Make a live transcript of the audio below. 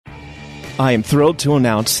I am thrilled to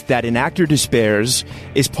announce that An Actor Despairs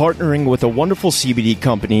is partnering with a wonderful CBD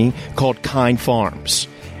company called Kind Farms.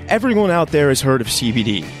 Everyone out there has heard of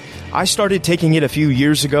CBD. I started taking it a few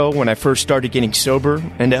years ago when I first started getting sober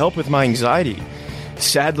and to help with my anxiety.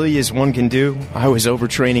 Sadly, as one can do, I was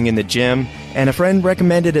overtraining in the gym, and a friend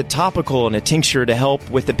recommended a topical and a tincture to help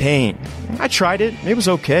with the pain. I tried it. It was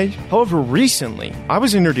okay. However, recently, I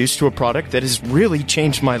was introduced to a product that has really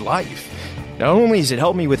changed my life. Not only has it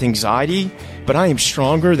helped me with anxiety, but I am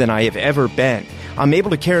stronger than I have ever been. I'm able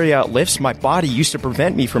to carry out lifts my body used to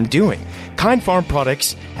prevent me from doing. Kind Farm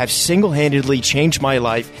products have single-handedly changed my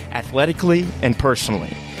life athletically and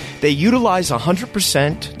personally. They utilize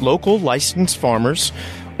 100% local licensed farmers,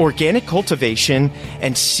 organic cultivation,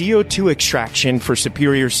 and CO2 extraction for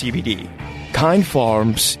superior CBD. Kind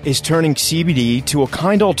Farms is turning CBD to a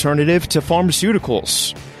kind alternative to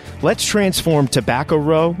pharmaceuticals. Let's transform Tobacco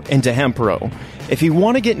Row into Hemp Row. If you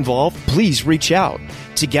want to get involved, please reach out.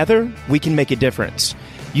 Together, we can make a difference.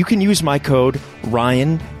 You can use my code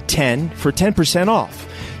RYAN10 for 10% off.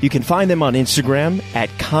 You can find them on Instagram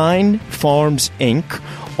at Kind Farms Inc.,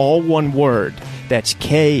 all one word. That's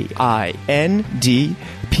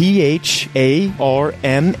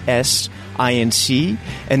KINDPHARMSINC,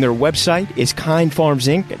 and their website is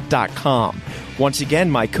kindfarmsinc.com. Once again,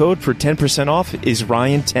 my code for 10% off is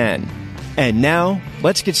RYAN10. And now,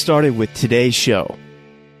 let's get started with today's show.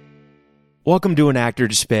 Welcome to An Actor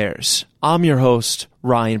Despairs. I'm your host,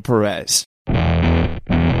 Ryan Perez.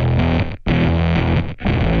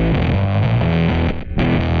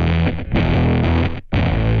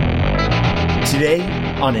 Today,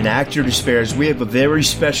 on An Actor Despairs, we have a very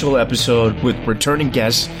special episode with returning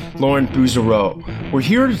guest, Laurent Bouzereau. We're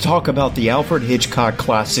here to talk about the Alfred Hitchcock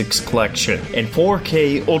Classics Collection and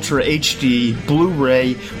 4K Ultra HD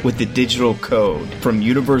Blu-ray with the digital code from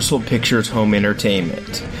Universal Pictures Home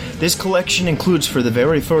Entertainment. This collection includes, for the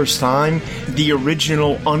very first time, the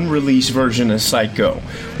original unreleased version of Psycho.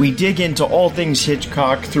 We dig into all things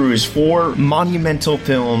Hitchcock through his 4 monumental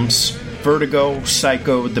films: Vertigo,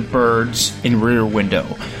 Psycho, The Birds, and Rear Window.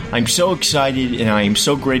 I'm so excited, and I am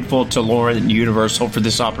so grateful to Laurent and Universal for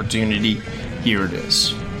this opportunity. Here it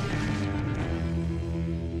is.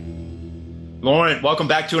 Laurent, welcome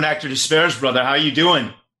back to An Actor Despairs, brother. How are you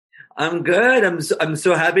doing? I'm good. I'm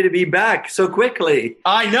so happy to be back so quickly.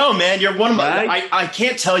 I know, man. You're one of my... Right? I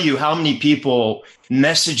can't tell you how many people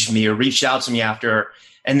messaged me or reached out to me after,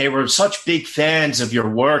 and they were such big fans of your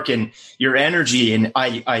work and your energy. And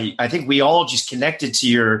I think we all just connected to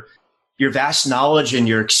your vast knowledge and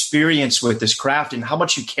your experience with this craft and how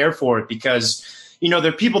much you care for it. Because, you know,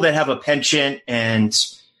 there are people that have a penchant and,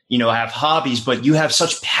 you know, have hobbies, but you have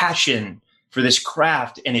such passion for this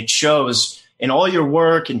craft, and it shows in all your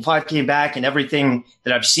work and 5K Back and everything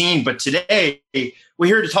that I've seen. But today, we're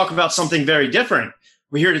here to talk about something very different.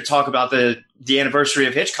 We're here to talk about the anniversary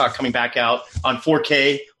of Hitchcock coming back out on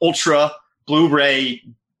 4K, Ultra, Blu-ray,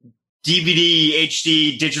 DVD,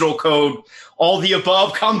 HD, digital code, all the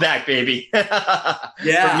above. Come back, baby.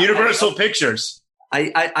 Yeah, from Universal Pictures.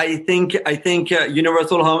 I think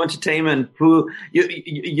Universal Home Entertainment, who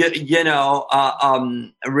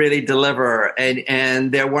really deliver,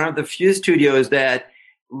 and they're one of the few studios that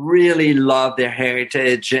really love their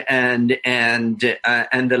heritage and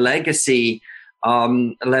the legacy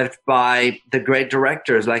left by the great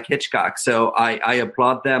directors like Hitchcock. So I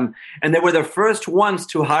applaud them. And they were the first ones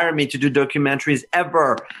to hire me to do documentaries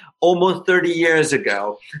ever, almost 30 years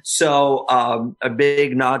ago. So a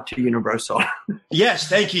big nod to Universal. Yes,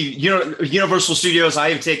 thank you. Universal Studios,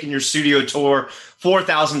 I have taken your studio tour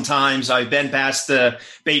 4,000 times. I've been past the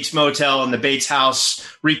Bates Motel and the Bates House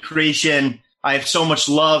recreation. I have so much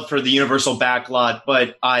love for the Universal backlot.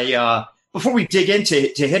 But before we dig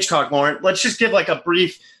into Hitchcock, Laurent, let's just give like a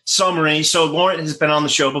brief summary. So Laurent has been on the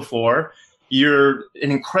show before. You're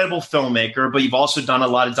an incredible filmmaker, but you've also done a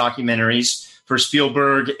lot of documentaries for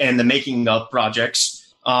Spielberg and the making of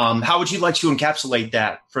projects. How would you like to encapsulate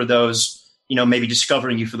that for those, maybe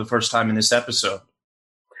discovering you for the first time in this episode?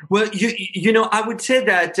 Well, I would say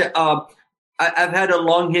that I've had a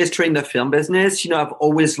long history in the film business. I've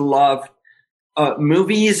always loved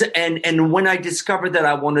movies. And when I discovered that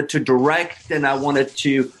I wanted to direct and I wanted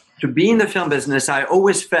to be in the film business, I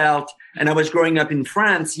always felt, and I was growing up in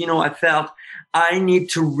France, I felt I need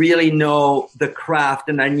to really know the craft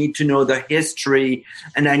and I need to know the history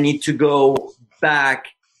and I need to go back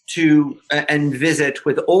to and visit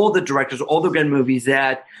with all the directors, all the great movies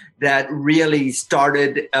that really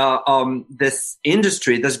started this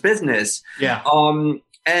industry, this business. Yeah.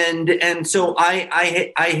 And so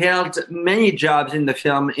I held many jobs in the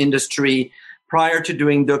film industry prior to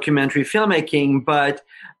doing documentary filmmaking, but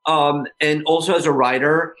and also as a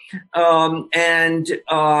writer.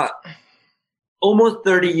 Almost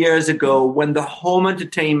 30 years ago, when the home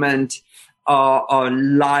entertainment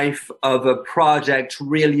life of a project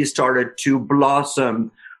really started to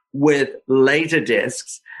blossom with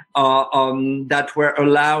Laserdiscs that were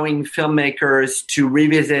allowing filmmakers to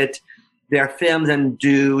revisit their films and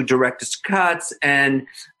do director's cuts and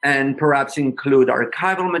perhaps include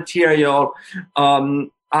archival material.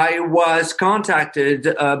 I was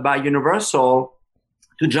contacted by Universal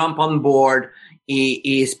to jump on board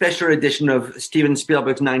a special edition of Steven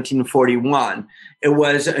Spielberg's 1941. It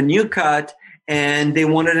was a new cut, and they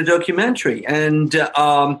wanted a documentary. And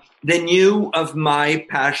they knew of my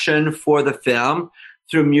passion for the film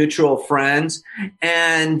through mutual friends,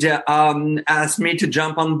 and asked me to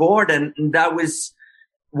jump on board. And that was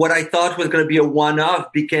what I thought was going to be a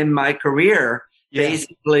one-off, became my career. Yeah.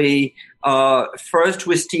 Basically, first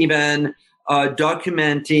with Steven,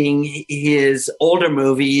 documenting his older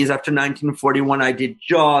movies. After 1941, I did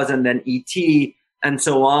Jaws and then E.T. and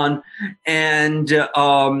so on. And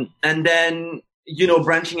then,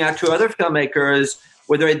 branching out to other filmmakers,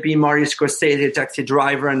 whether it be Martin Scorsese, Taxi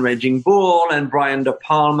Driver and Raging Bull, and Brian De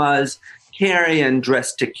Palma's Carrie and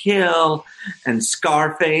Dressed to Kill, and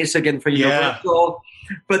Scarface, again for Universal.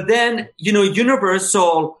 Yeah. But then,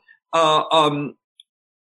 Universal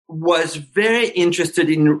was very interested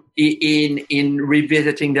in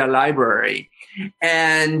revisiting their library.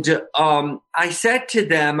 And I said to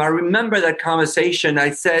them, I remember that conversation, I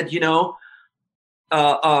said,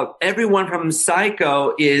 everyone from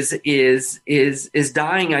Psycho is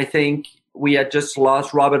dying. I think we had just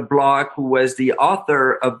lost Robert Bloch, who was the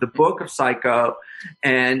author of the book of Psycho,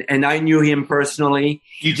 and I knew him personally.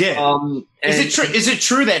 You did. Is it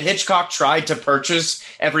true that Hitchcock tried to purchase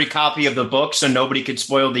every copy of the book so nobody could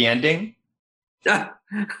spoil the ending? I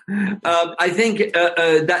think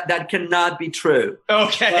that cannot be true.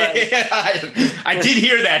 Okay, I did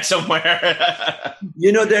hear that somewhere.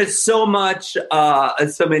 There's so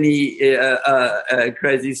many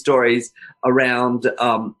crazy stories around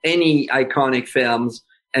any iconic films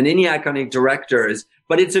and any iconic directors.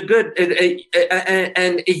 But it's a good,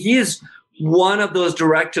 and he is one of those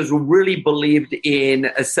directors who really believed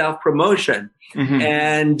in self-promotion,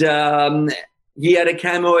 and he had a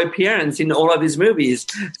cameo appearance in all of his movies,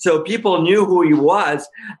 so people knew who he was.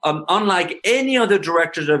 Unlike any other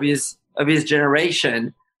directors of his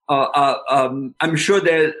generation, I'm sure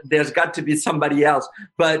there's got to be somebody else,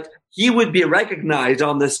 but he would be recognized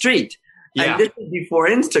on the street. Yeah. And this is before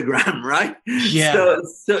Instagram, right? Yeah.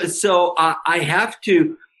 So I have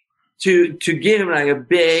to give him like a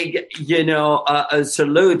big, a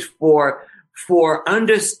salute for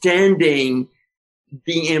understanding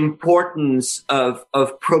the importance of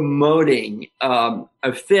promoting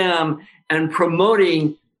a film and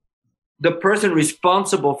promoting the person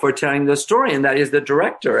responsible for telling the story, and that is the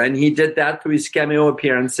director. And he did that through his cameo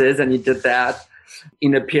appearances, and he did that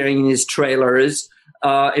in appearing in his trailers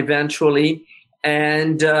eventually,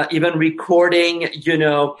 and even recording,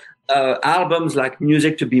 albums like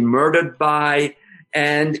Music to Be Murdered By,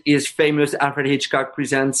 and his famous Alfred Hitchcock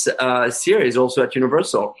Presents series, also at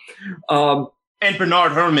Universal. And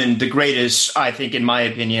Bernard Herrmann, the greatest, I think, in my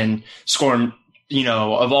opinion, score,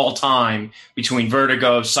 of all time, between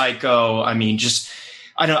Vertigo, Psycho. I mean,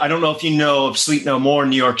 I don't know if you know of Sleep No More in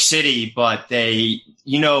New York City, but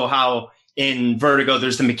how in Vertigo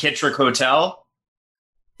there's the McKittrick Hotel.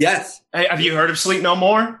 Yes. Have you heard of Sleep No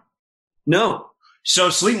More? No. So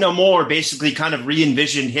Sleep No More basically kind of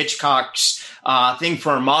re-envisioned Hitchcock's thing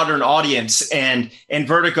for a modern audience. And in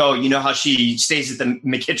Vertigo, how she stays at the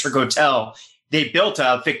McKittrick Hotel. They built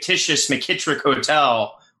a fictitious McKittrick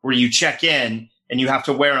Hotel where you check in and you have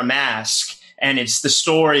to wear a mask. And it's the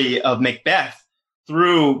story of Macbeth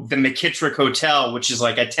through the McKittrick Hotel, which is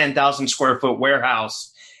like a 10,000 square foot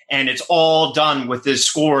warehouse. And it's all done with this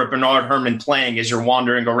score of Bernard Herrmann playing as you're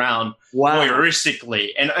wandering around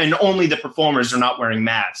voyeuristically. And only the performers are not wearing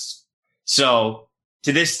masks. So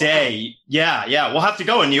to this day, yeah, we'll have to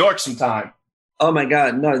go in New York sometime. Oh, my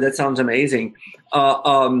God. No, that sounds amazing.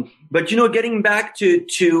 But, getting back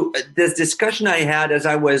to this discussion I had as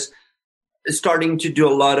I was starting to do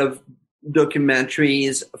a lot of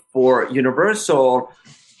documentaries for Universal,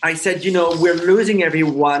 I said, we're losing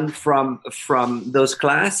everyone from those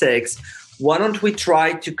classics. Why don't we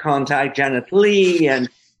try to contact Janet Leigh and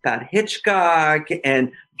Pat Hitchcock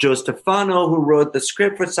and Joe Stefano, who wrote the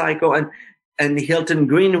script for Psycho, and Hilton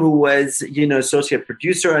Green, who was, associate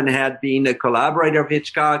producer and had been a collaborator of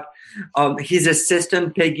Hitchcock. His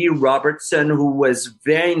assistant, Peggy Robertson, who was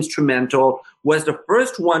very instrumental, was the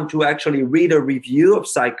first one to actually read a review of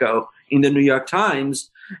Psycho in the New York Times.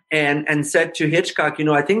 and said to Hitchcock,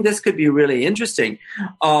 I think this could be really interesting.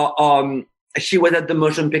 She was at the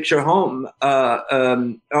Motion Picture Home,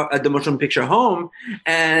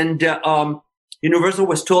 and Universal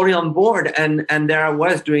was totally on board, and there I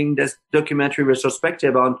was doing this documentary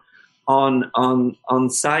retrospective on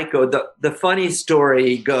Psycho. The funny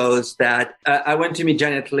story goes that I went to meet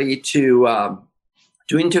Janet Leigh to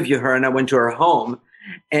interview her, and I went to her home,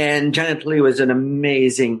 and Janet Leigh was an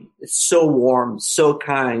amazing, so warm, so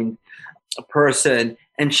kind person,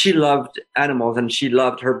 and she loved animals, and she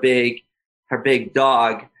loved her big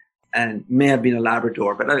dog, and may have been a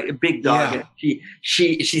Labrador, but a big dog. Yeah. And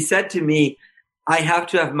she said to me, "I have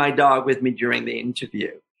to have my dog with me during the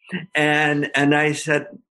interview," and I said,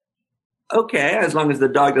 "Okay, as long as the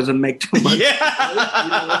dog doesn't make too much."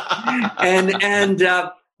 Yeah. And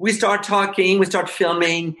we start talking, we start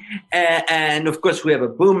filming, and of course we have a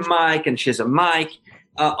boom mic, and she has a mic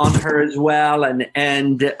on her as well,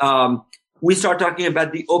 and we start talking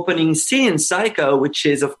about the opening scene, Psycho, which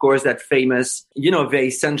is of course that famous, very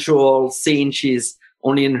sensual scene. She's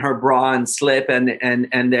only in her bra and slip, and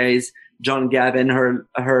there is John Gavin,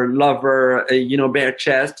 her lover, bare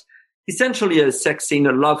chest. Essentially a sex scene,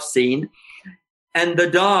 a love scene. And the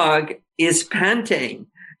dog is panting.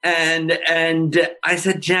 And I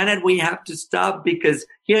said, "Janet, we have to stop, because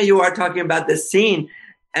here you are talking about the scene,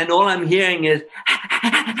 and all I'm hearing is,"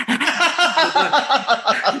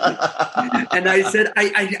 and I said,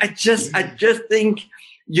 I just think,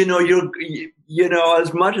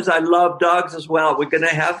 as much as I love dogs as well, we're going to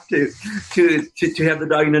have to have the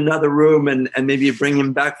dog in another room and maybe bring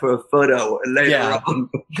him back for a photo later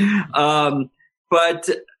on. But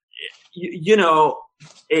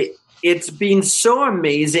it's been so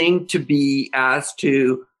amazing to be asked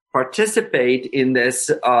to participate in this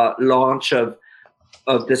launch of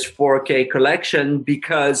this 4K collection,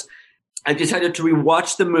 because I decided to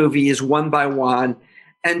rewatch the movies one by one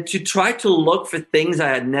and to try to look for things I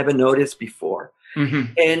had never noticed before.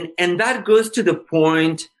 Mm-hmm. And that goes to the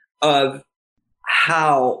point of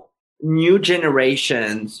how new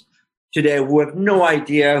generations today who have no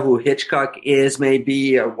idea who Hitchcock is,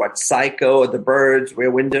 maybe, or what Psycho or The Birds,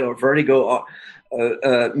 Rear Window, or Vertigo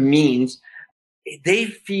means, they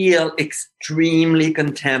feel extremely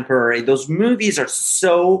contemporary. Those movies are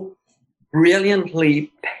so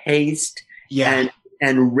brilliantly paced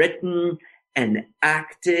and written and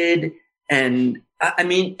acted. And I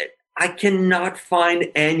mean, I cannot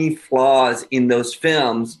find any flaws in those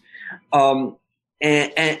films. And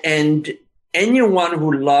anyone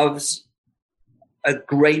who loves a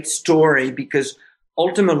great story, because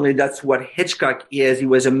ultimately that's what Hitchcock is. He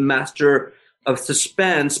was a master of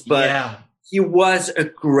suspense, but he was a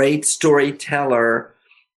great storyteller,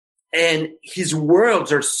 and his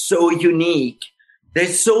worlds are so unique.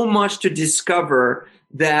 There's so much to discover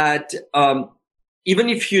that even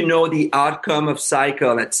if you know the outcome of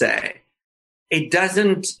Psycho, let's say, it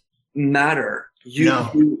doesn't matter.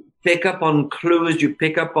 You pick up on clues, you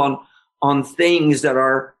pick up on things that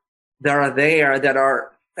are there that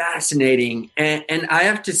are fascinating. And I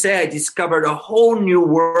have to say, I discovered a whole new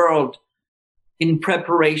world in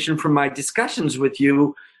preparation for my discussions with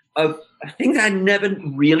you of things I never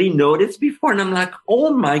really noticed before. And I'm like,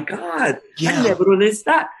 oh my God, I never noticed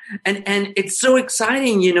that. And it's so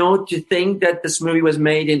exciting, to think that this movie was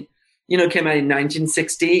made in, came out in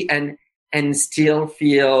 1960 and still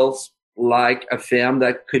feels like a film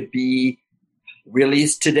that could be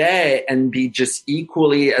released today and be just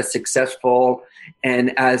equally as successful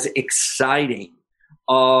and as exciting.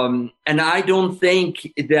 And I don't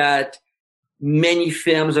think that many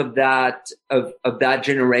films of that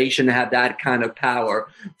generation have that kind of power.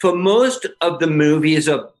 For most of the movies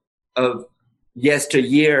of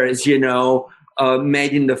yesteryears,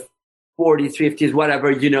 made in the 40s, 50s,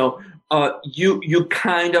 whatever, you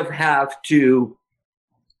kind of have to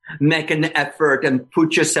make an effort and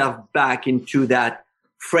put yourself back into that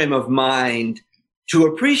frame of mind to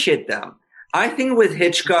appreciate them. I think with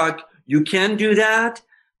Hitchcock, you can do that,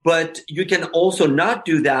 but you can also not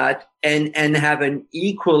do that and have an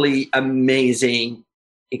equally amazing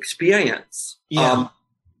experience. And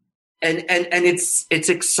it's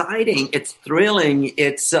exciting. It's thrilling.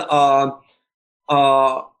 It's, I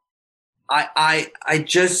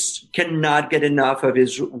just cannot get enough of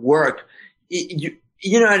his work.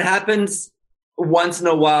 It happens once in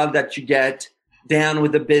a while that you get down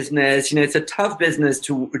with the business. It's a tough business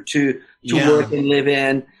to work and live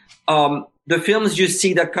in. The films you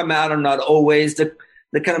see that come out are not always the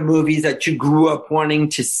kind of movies that you grew up wanting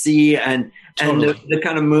to see, and the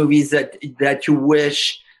kind of movies that you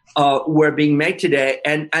wish were being made today.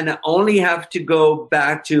 And I only have to go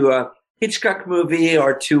back to Hitchcock movie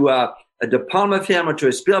or to a De Palma film or to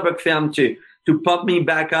a Spielberg film to pump me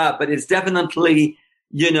back up. But it's definitely,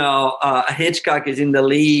 Hitchcock is in the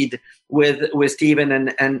lead with Steven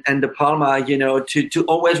and De Palma, to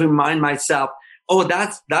always remind myself, oh,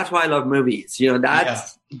 that's why I love movies.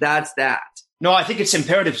 That's that. No, I think it's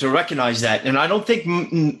imperative to recognize that. And I don't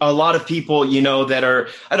think a lot of people, that are,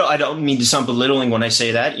 I don't mean to sound belittling when I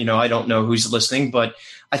say that, I don't know who's listening, but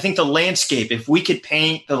I think the landscape, if we could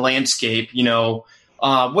paint the landscape,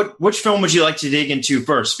 which film would you like to dig into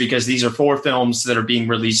first? Because these are 4 films that are being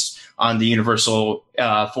released on the Universal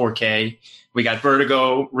 4K. We got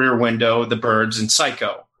Vertigo, Rear Window, The Birds, and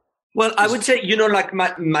Psycho. Well, I would say, like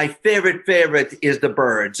my favorite is The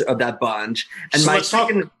Birds of that bunch. And so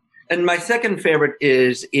my second favorite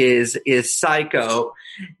is Psycho.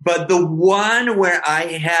 But the one where I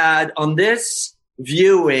had on this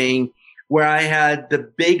viewing, where I had the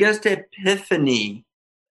biggest epiphany,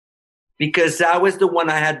 because that was the one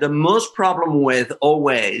I had the most problem with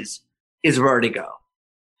always, is Vertigo.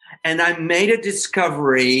 And I made a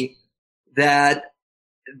discovery that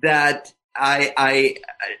I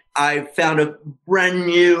found a brand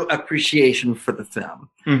new appreciation for the film.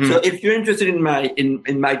 Mm-hmm. So if you're interested in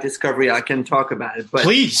my discovery, I can talk about it. But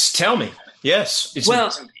please tell me. Yes.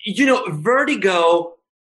 Vertigo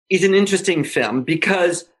is an interesting film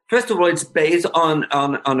because, first of all, it's based on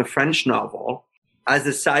a French novel. As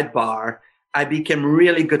a sidebar, I became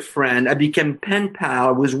really good friend. I became pen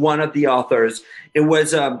pal with one of the authors. It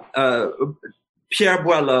was Pierre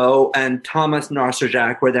Boileau and Thomas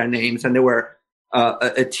Narcejac were their names, and they were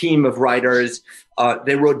a team of writers.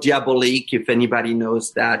 They wrote Diabolique, if anybody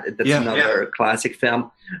knows that. That's another classic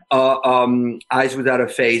film. Eyes Without a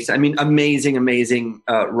Face. I mean, amazing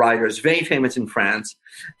writers, very famous in France.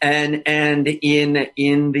 And in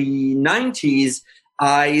the 90s,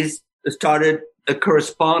 I started a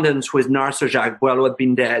correspondence with Narcejac. Boileau had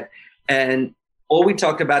been dead, and all we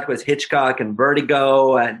talked about was Hitchcock and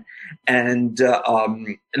Vertigo and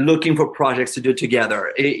looking for projects to do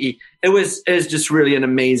together. It was just really an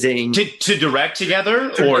amazing to direct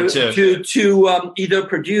together or to either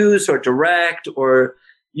produce or direct or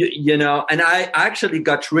And I actually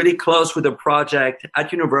got really close with a project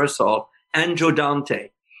at Universal and Joe Dante,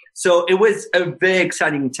 so it was a very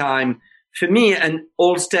exciting time for me, and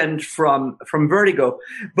all stemmed from Vertigo.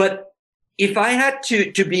 But if I had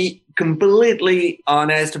to be completely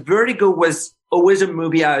honest, Vertigo was always a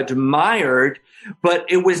movie I admired, but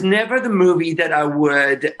it was never the movie that I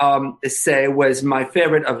would say was my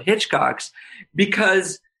favorite of Hitchcock's,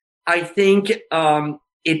 because I think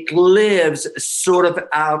it lives sort of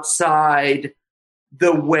outside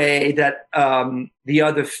the way that the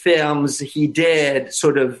other films he did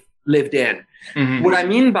sort of lived in. Mm-hmm. What I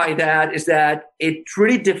mean by that is that it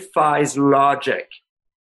really defies logic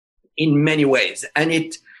in many ways. And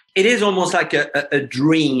it is almost like a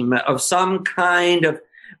dream of some kind of,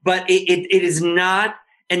 but it is not,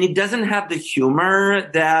 and it doesn't have the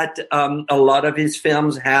humor that a lot of his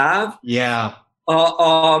films have. Yeah.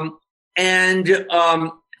 I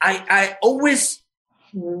always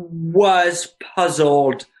was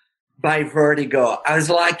puzzled by Vertigo. I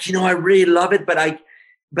was like, I really love it,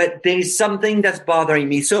 but there's something that's bothering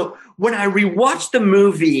me. So when I rewatched the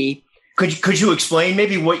movie, could you explain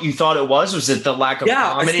maybe what you thought it was? Was it the lack of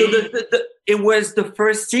comedy? So it was the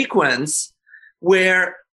first sequence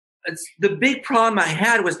where the big problem I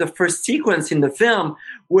had was the first sequence in the film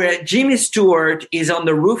where Jimmy Stewart is on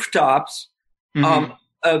the rooftops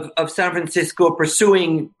of San Francisco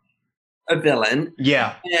pursuing a villain.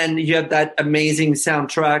 Yeah. And you have that amazing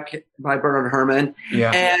soundtrack by Bernard Herrmann.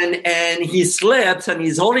 Yeah. And he slips and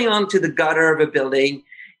he's holding on to the gutter of a building,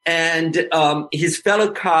 and his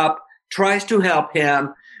fellow cop tries to help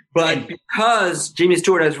him, but because Jimmy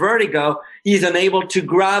Stewart has vertigo, he's unable to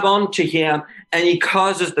grab onto him, and he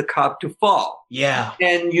causes the cop to fall. Yeah.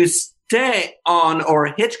 And you stay on, or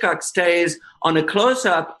Hitchcock stays on a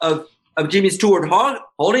close-up of Jimmy Stewart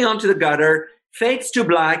holding onto the gutter, fades to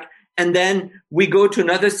black, and then we go to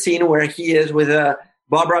another scene where he is with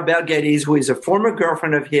Barbara Bel Geddes, who is a former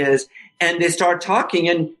girlfriend of his, and they start talking,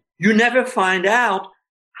 and you never find out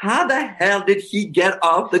how the hell did he get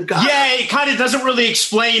off the gutter? Yeah, it kind of doesn't really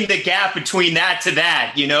explain the gap between that to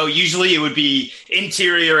that. Usually it would be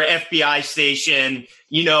interior FBI station.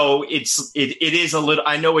 It is a little.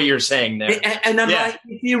 I know what you're saying there. And I'm like,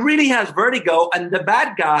 he really has vertigo, and the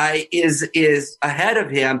bad guy is ahead of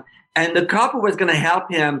him, and the cop who was going to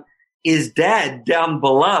help him is dead down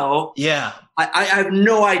below. Yeah. I have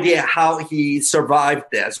no idea how he survived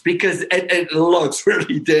this, because it looks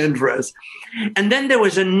really dangerous. And then there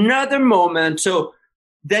was another moment. So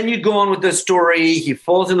then you go on with the story. He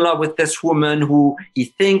falls in love with this woman who he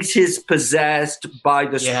thinks is possessed by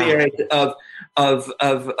the spirit of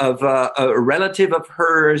a relative of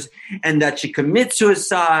hers, and that she commits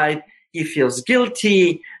suicide. He feels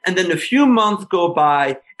guilty. And then a few months go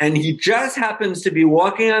by, and he just happens to be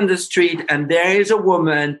walking on the street, and there is a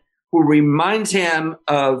woman who reminds him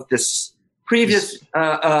of this previous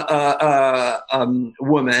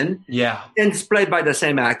woman. Yeah. And it's played by the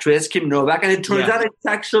same actress, Kim Novak. And it turns out it's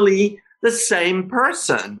actually the same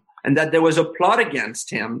person, and that there was a plot against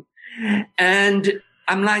him. And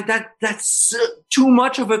I'm like, that's too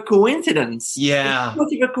much of a coincidence. Yeah. Too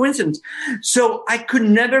much of a coincidence. So I could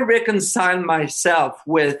never reconcile myself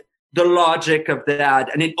with the logic of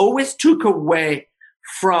that. And it always took away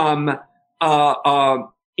from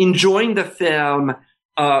enjoying the film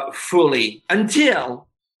fully, until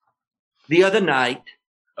the other night,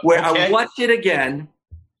 where I watched it again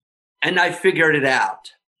and I figured it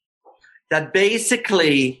out. That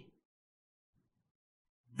basically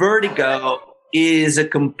Vertigo is a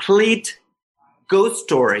complete ghost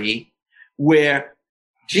story where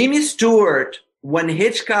Jimmy Stewart, when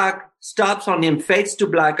Hitchcock stops on him, fades to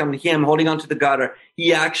black on him holding onto the gutter,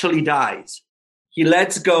 he actually dies. He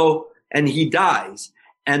lets go and he dies.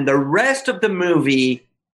 And the rest of the movie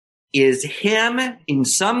is him in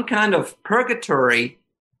some kind of purgatory.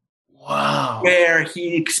 Wow. Where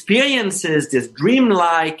he experiences this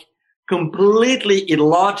dreamlike, completely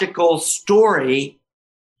illogical story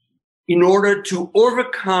in order to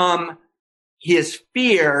overcome his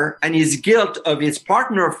fear and his guilt of his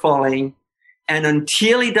partner falling. And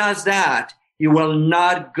until he does that, he will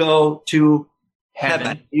not go to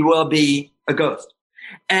heaven. He will be a ghost.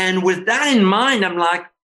 And with that in mind, I'm like,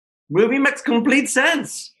 movie makes complete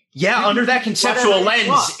sense. Yeah, under that conceptual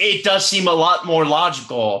lens, it does seem a lot more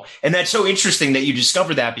logical. And that's so interesting that you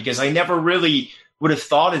discovered that, because I never really would have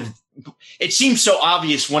thought of it. It seems so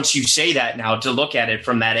obvious once you say that now to look at it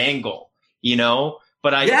from that angle, you know?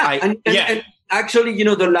 But and actually, you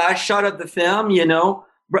know, the last shot of the film, you know,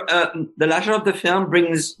 the last shot of the film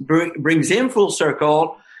brings him full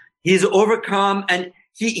circle. He's overcome, and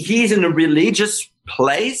he's in a religious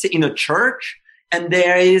place, in a church, and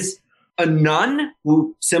there is a nun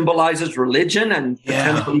who symbolizes religion and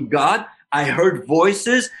potentially God. I heard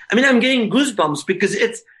voices. I mean, I'm getting goosebumps because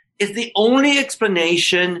it's the only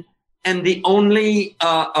explanation and the only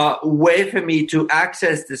way for me to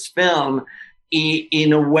access this film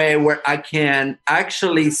in a way where I can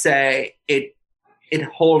actually say it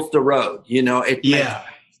holds the road. You know,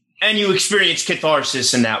 and you experience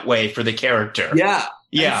catharsis in that way for the character. Yeah.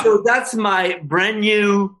 And so that's my brand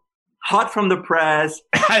new, hot from the press.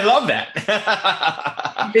 I love that.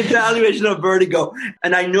 Evaluation of Vertigo.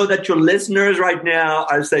 And I know that your listeners right now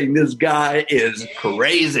are saying this guy is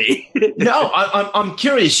crazy. No, I'm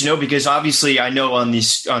curious, you know, because obviously I know on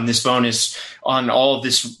this bonus, on all of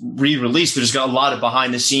this re-release, there's got a lot of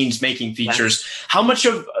behind the scenes making features. How much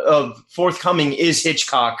of forthcoming is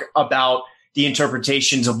Hitchcock about the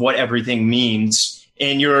interpretations of what everything means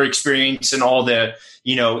in your experience and all the,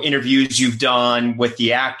 you know, interviews you've done with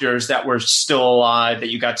the actors that were still alive that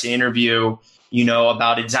you got to interview, you know,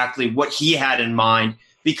 about exactly what he had in mind?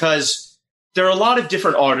 Because there are a lot of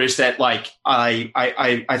different artists that, like,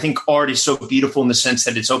 I think art is so beautiful in the sense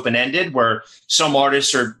that it's open-ended, where some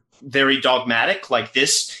artists are very dogmatic, like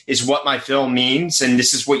this is what my film means and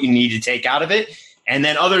this is what you need to take out of it. And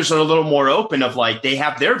then others are a little more open of, like, they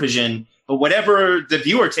have their vision, but whatever the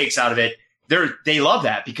viewer takes out of it, they love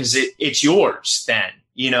that because it's yours then,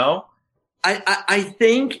 you know? I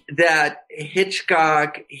think that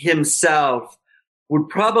Hitchcock himself would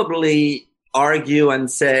probably argue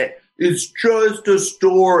and say, it's just a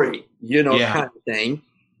story, you know, kind of thing.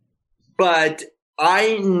 But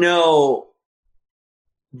I know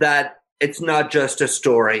that it's not just a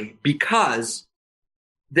story, because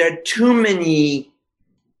there are too many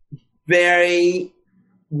very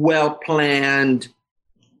well-planned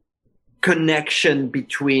connection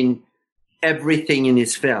between everything in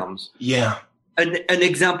his films. Yeah. An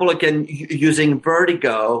example, again, using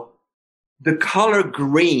Vertigo, the color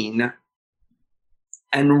green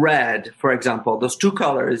and red, for example, those two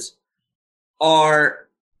colors are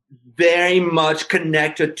very much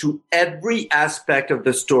connected to every aspect of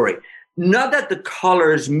the story. Not that the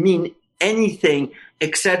colors mean anything,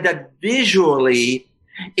 except that visually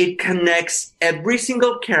it connects every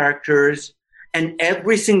single character's and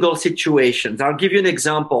every single situation. I'll give you an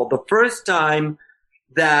example. The first time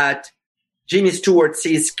that Jimmy Stewart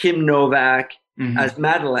sees Kim Novak as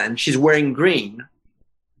Madeleine, she's wearing green.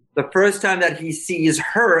 The first time that he sees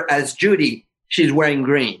her as Judy, she's wearing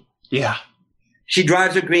green. Yeah. She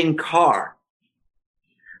drives a green car.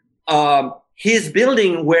 his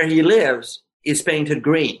building where he lives is painted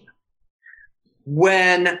green.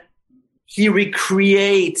 When he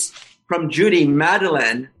recreates from Judy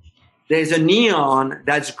Madeleine, there's a neon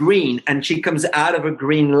that's green, and she comes out of a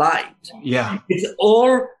green light. Yeah. It's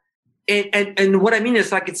all, and what I mean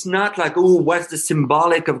is like, it's not like, oh, what's the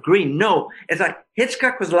symbolic of green? No, it's like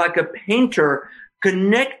Hitchcock was like a painter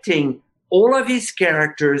connecting all of his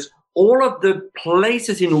characters, all of the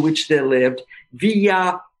places in which they lived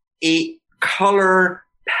via a color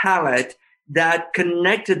palette that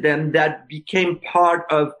connected them, that became part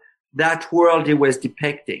of that world he was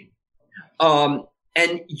depicting.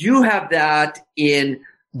 And you have that in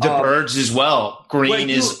the birds as well. Green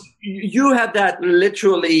is you have that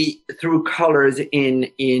literally through colors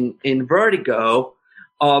in Vertigo,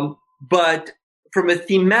 but from a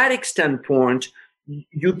thematic standpoint,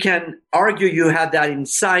 you can argue you have that in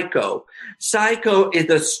Psycho. Psycho is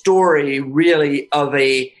the story really of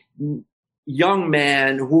a young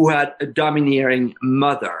man who had a domineering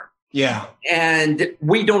mother. Yeah. And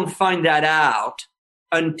we don't find that out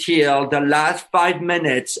until the last 5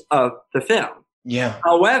 minutes of the film. Yeah.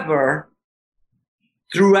 However,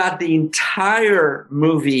 throughout the entire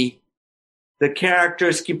movie, the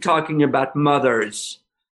characters keep talking about mothers.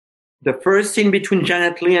 The first scene between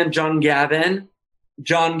Janet Leigh and John Gavin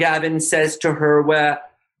says to her, well,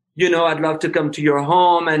 you know, I'd love to come to your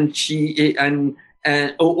home. And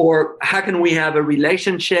or how can we have a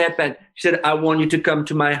relationship? And she said, I want you to come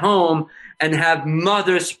to my home and have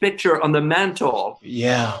mother's picture on the mantle.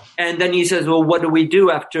 Yeah. And then he says, well, what do we do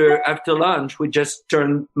after lunch? We just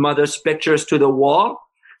turn mother's pictures to the wall.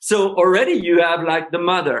 So already you have like the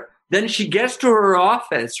mother. Then she gets to her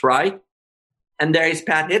office, right? And there is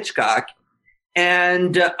Pat Hitchcock.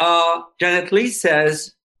 And Janet Leigh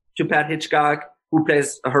says to Pat Hitchcock, who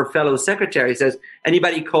plays her fellow secretary, says,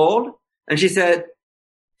 anybody called? And she said,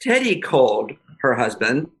 Teddy called, her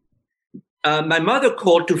husband. My mother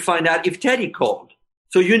called to find out if Teddy called.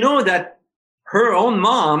 So you know that her own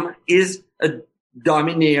mom is a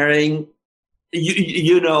domineering,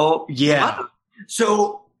 you know. Yeah. Mother.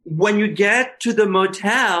 So when you get to the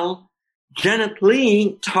motel, Janet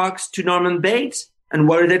Leigh talks to Norman Bates. And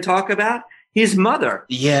what do they talk about? His mother.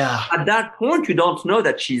 Yeah. At that point, you don't know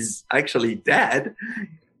that she's actually dead.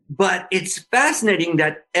 But it's fascinating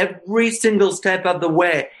that every single step of the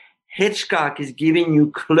way, Hitchcock is giving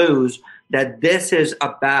you clues that this is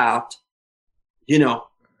about, you know,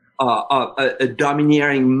 a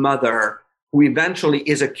domineering mother who eventually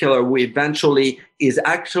is a killer, who eventually is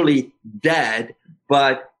actually dead,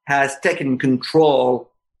 but has taken control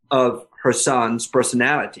of her son's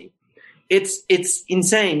personality. It's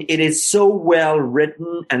insane. It is so well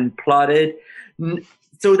written and plotted.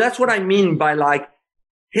 So that's what I mean by like,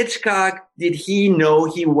 Hitchcock, did he know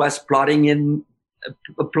he was plotting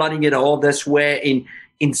it all this way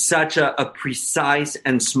in such a precise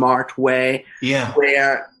and smart way? Yeah.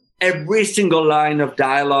 Where every single line of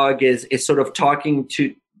dialogue is sort of talking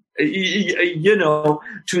to, you know,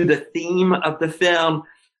 to the theme of the film,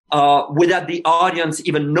 without the audience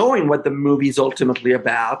even knowing what the movie is ultimately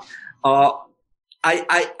about.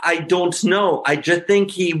 I don't know. I just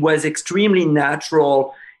think he was extremely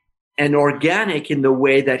natural and organic in the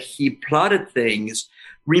way that he plotted things.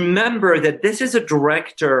 Remember that this is a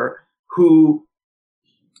director who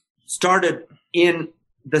started in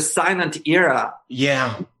the silent era.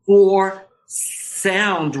 Yeah. Before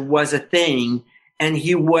sound was a thing, and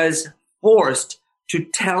he was forced to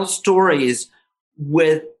tell stories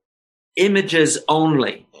with images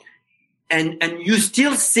only. And you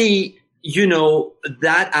still see, you know,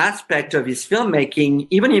 that aspect of his filmmaking,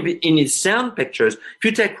 even in his sound pictures. If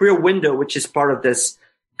you take Rear Window, which is part of this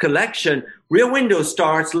collection, Rear Window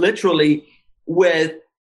starts literally with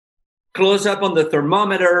close up on the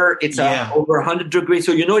thermometer. It's over 100 degrees,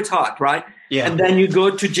 so you know it's hot, right? Yeah. And then you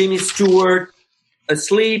go to Jimmy Stewart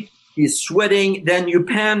asleep. He's sweating. Then you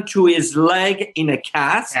pan to his leg in a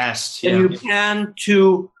cast. Yeah. And you pan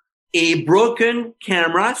to a broken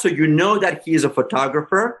camera, so you know that he is a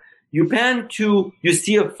photographer. You pan to, you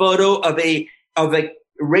see a photo of a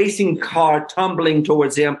racing car tumbling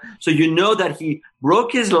towards him. So you know that he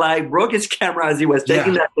broke his leg, broke his camera as he was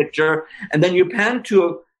taking that picture. And then you pan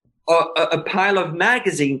to a pile of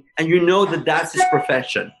magazine, and you know that that's his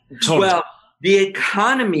profession. Totally. Well, the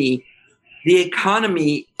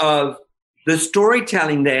economy of the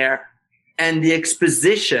storytelling there and the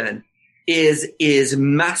exposition is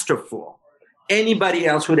masterful. Anybody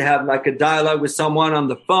else would have like a dialogue with someone on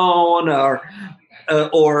the phone or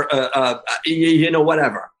you know,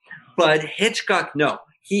 whatever. But Hitchcock, no,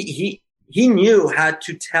 he knew how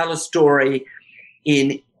to tell a story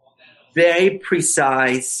in very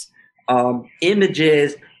precise,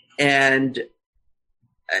 images, and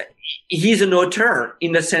he's an auteur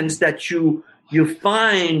in the sense that you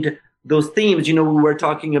find those themes. We were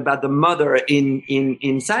talking about the mother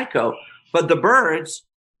in Psycho, but The Birds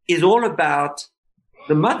is all about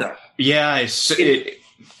the mother. Yeah, it's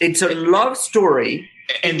a love story,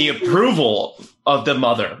 and the approval of the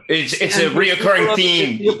mother. It's a reoccurring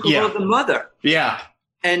theme. The approval of the mother. Yeah,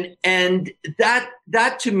 and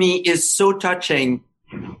that to me is so touching.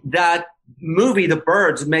 That movie, The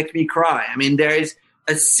Birds, makes me cry. I mean, there is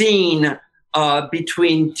a scene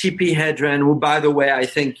between Tippi Hedren, who, by the way, I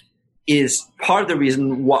think is part of the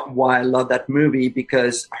reason why I love that movie,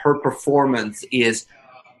 because her performance is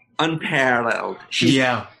unparalleled. She's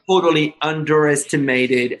totally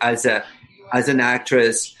underestimated as an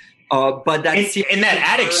actress. But that in that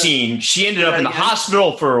attic scene, she ended up in the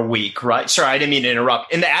hospital for a week, right? Sorry, I didn't mean to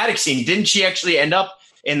interrupt. In the attic scene, didn't she actually end up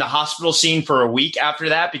in the hospital scene for a week after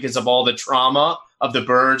that because of all the trauma of the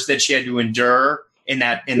birds that she had to endure in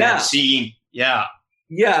that scene? Yeah.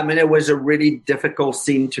 Yeah, I mean, it was a really difficult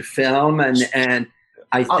scene to film, and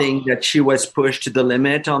I think that she was pushed to the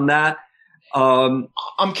limit on that. I'm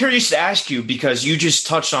curious to ask you, because you just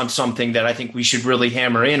touched on something that I think we should really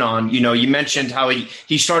hammer in on. You mentioned how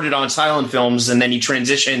he started on silent films and then he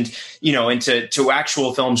transitioned, into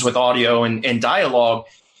actual films with audio and dialogue.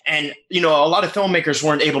 And, a lot of filmmakers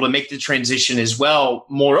weren't able to make the transition as well.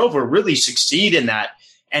 Moreover, really succeed in that.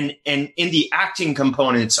 And in the acting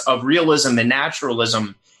components of realism and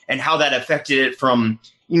naturalism and how that affected it from,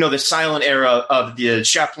 the silent era of the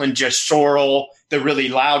Chaplin gestural, the really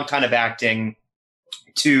loud kind of acting,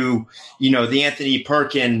 to, the Anthony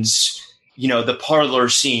Perkins, the parlor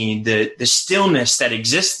scene, the stillness that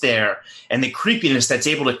exists there and the creepiness that's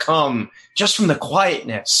able to come just from the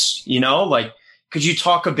quietness, could you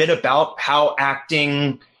talk a bit about how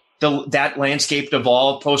acting, that landscape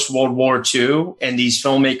evolved post-World War II, and these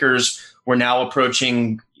filmmakers were now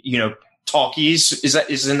approaching, talkies?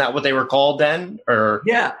 Isn't that what they were called then? Or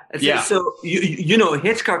yeah. So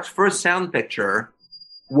Hitchcock's first sound picture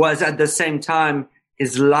was at the same time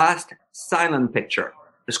his last silent picture.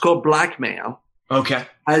 It's called Blackmail. Okay.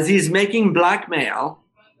 As he's making Blackmail,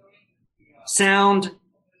 sound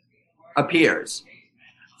appears.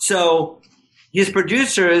 So his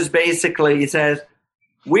producers basically says,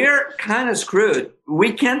 we're kind of screwed.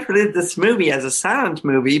 We can't release this movie as a silent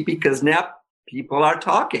movie because now people are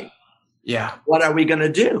talking. Yeah. What are we going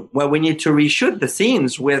to do? Well, we need to reshoot the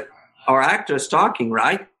scenes with our actors talking,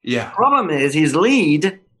 right? Yeah. The problem is his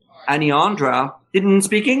lead, Annie Andra, didn't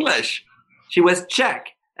speak English. She was Czech,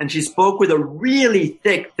 and she spoke with a really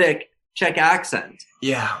thick Czech accent.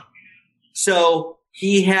 Yeah. So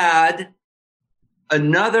he had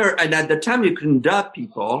and at the time you couldn't dub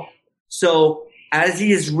people. So as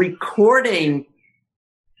he is recording,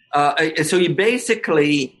 so he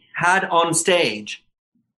basically had on stage,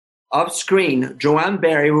 off screen, Joanne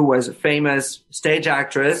Barry, who was a famous stage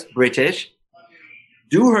actress, British,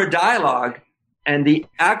 do her dialogue, and the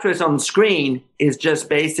actress on screen is just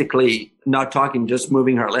basically not talking, just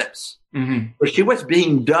moving her lips. Mm-hmm. But she was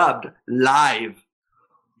being dubbed live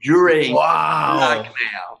during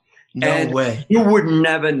Blackmail. No way. You would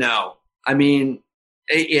never know. I mean,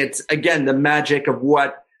 it's again the magic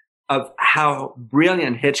of how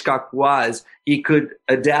brilliant Hitchcock was. He could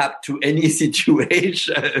adapt to any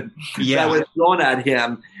situation that was thrown at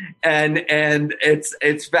him, and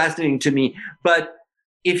it's fascinating to me. But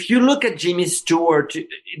if you look at Jimmy Stewart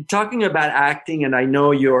talking about acting, and I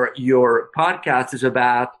know your podcast is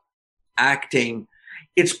about acting,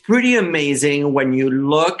 it's pretty amazing when you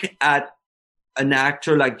look at an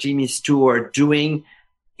actor like Jimmy Stewart doing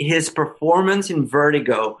his performance in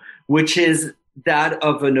Vertigo, which is that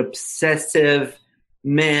of an obsessive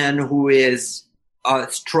man who is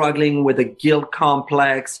struggling with a guilt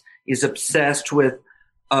complex, is obsessed with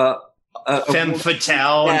femme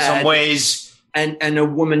fatale in some ways, and a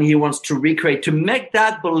woman he wants to recreate. To make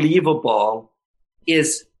that believable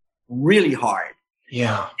is really hard.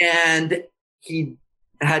 Yeah. And he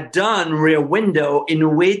had done Rear Window,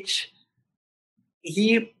 in which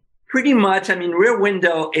he pretty much, I mean, Rear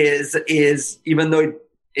Window is even though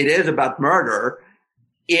it is about murder,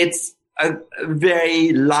 it's a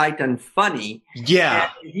very light and funny.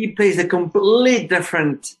 Yeah. And he plays a completely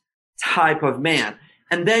different type of man.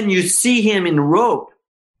 And then you see him in Rope,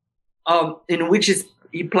 in which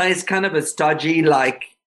he plays kind of a stodgy,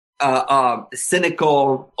 like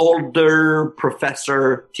cynical, older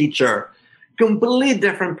professor, teacher. Completely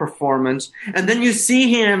different performance. And then you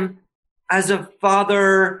see him as a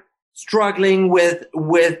father struggling with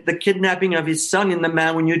the kidnapping of his son in The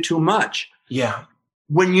Man We Knew Too Much. Yeah.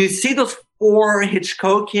 When you see those four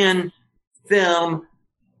Hitchcockian film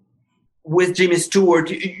with Jimmy Stewart,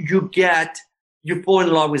 you fall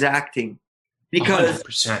in love with acting because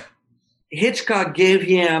 100%. Hitchcock gave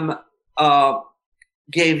him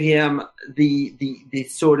the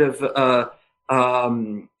sort of the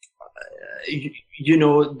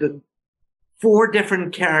 4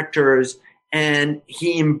 different characters, and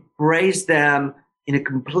he embraced them in a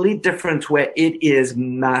complete different way. It is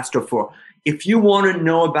masterful. If you want to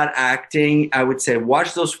know about acting, I would say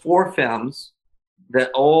watch those 4 films.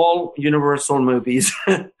 They're all Universal movies.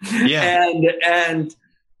 Yeah. and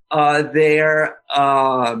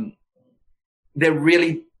they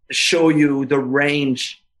really show you the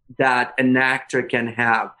range that an actor can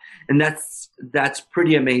have. And that's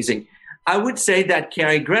pretty amazing. I would say that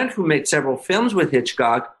Cary Grant, who made several films with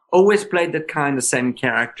Hitchcock, always played the kind of same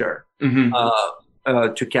character. Mm-hmm.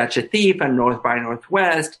 To Catch a Thief and North by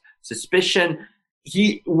Northwest, Suspicion.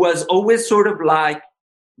 He was always sort of like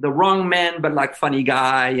the wrong man, but like funny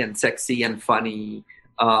guy and sexy and funny.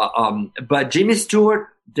 But Jimmy Stewart,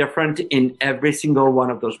 different in every single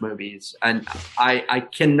one of those movies. And I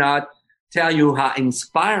cannot tell you how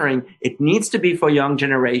inspiring it needs to be for young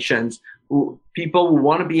generations, people who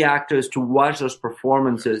want to be actors, to watch those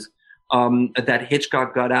performances that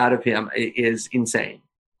Hitchcock got out of him is insane.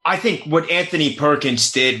 I think what Anthony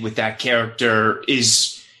Perkins did with that character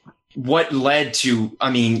is what led to,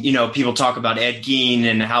 people talk about Ed Gein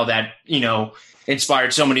and how that,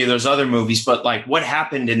 inspired so many of those other movies, but like what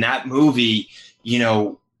happened in that movie,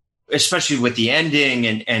 especially with the ending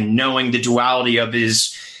and knowing the duality of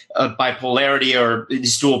his bipolarity or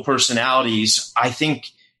his dual personalities, I think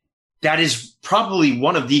that is probably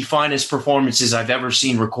one of the finest performances I've ever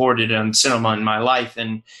seen recorded on cinema in my life,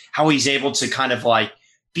 and how he's able to kind of like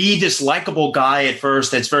be this likable guy at first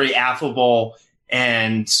that's very affable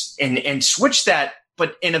and switch that,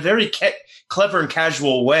 but in a very clever and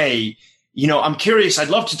casual way. I'm curious. I'd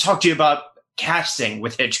love to talk to you about casting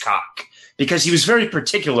with Hitchcock, because he was very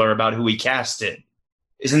particular about who he casted.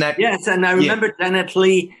 Isn't that? Yes. And I remember Janet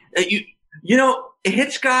Leigh,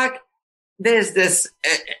 Hitchcock, there's this,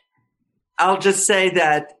 I'll just say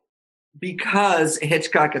that because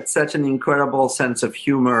Hitchcock had such an incredible sense of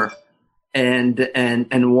humor and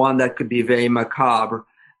one that could be very macabre,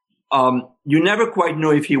 you never quite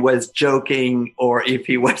know if he was joking or if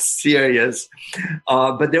he was serious.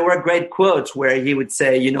 But there were great quotes where he would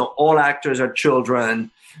say, all actors are children,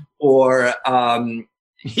 or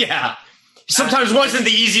sometimes wasn't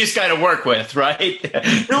the easiest guy to work with, right?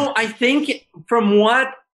 No, I think from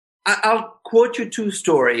what I'll quote you 2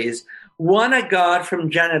 stories. One I got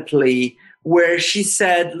from Janet Leigh, where she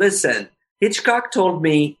said, listen, Hitchcock told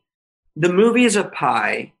me the movie is a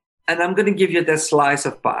pie, and I'm going to give you this slice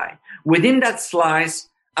of pie. Within that slice,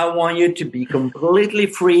 I want you to be completely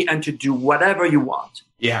free and to do whatever you want.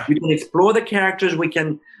 Yeah. You can explore the characters. We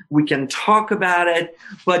can talk about it,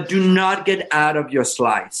 but do not get out of your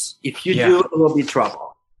slice. If you do, it will be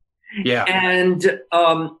trouble. Yeah. And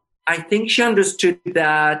I think she understood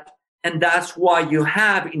that. And that's why you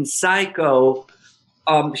have in Psycho,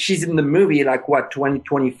 she's in the movie 20,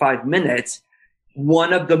 25 minutes,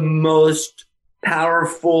 one of the most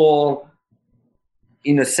powerful,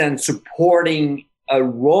 in a sense, supporting a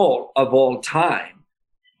role of all time.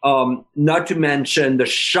 Not to mention the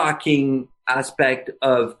shocking aspect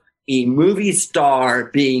of a movie star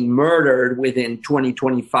being murdered within 20,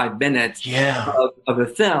 25 minutes of a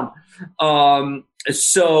film.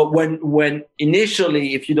 So when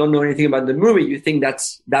initially, if you don't know anything about the movie, you think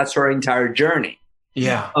that's her entire journey.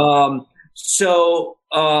 Yeah.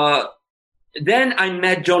 Then I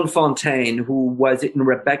met Joan Fontaine, who was in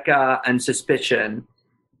Rebecca and Suspicion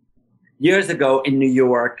years ago in New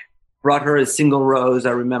York. Brought her a single rose,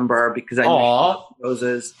 I remember, because I knew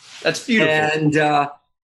roses. That's beautiful. And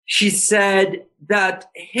she said that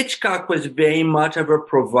Hitchcock was very much of a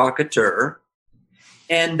provocateur,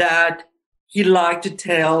 and that he liked to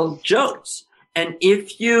tell jokes. And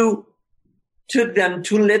if you took them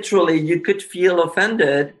too literally, you could feel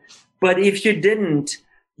offended. But if you didn't,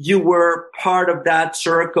 you were part of that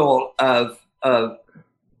circle of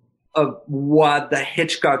what the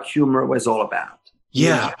Hitchcock humor was all about.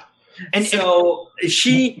 Yeah. And so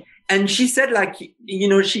she said,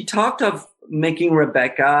 she talked of making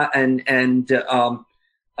Rebecca, and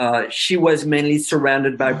she was mainly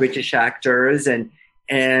surrounded by British actors,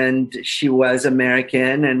 and she was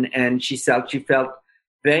American, and she felt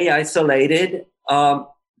very isolated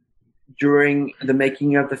during the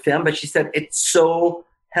making of the film. But she said it so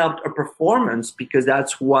helped her performance, because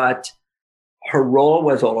that's what her role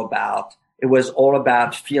was all about. It was all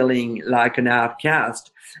about feeling like an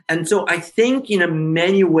outcast. And so I think in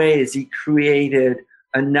many ways he created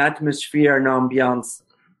an atmosphere and ambiance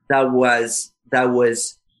that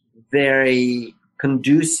was very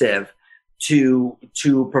conducive to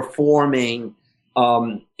performing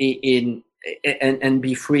in and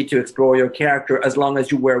be free to explore your character as long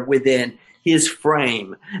as you were within his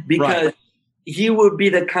frame. Because he would be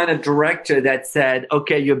the kind of director that said,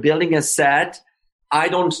 okay, you're building a set. I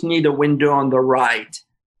don't need a window on the right.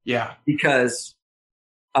 Yeah. Because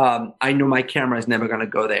I know my camera is never going to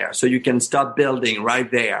go there. So you can stop building right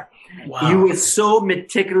there. Wow. He was so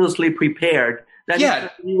meticulously prepared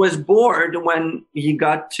that he was bored when he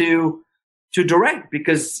got to direct,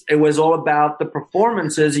 because it was all about the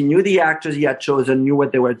performances. He knew the actors he had chosen, knew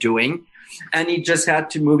what they were doing, and he just had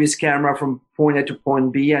to move his camera from point A to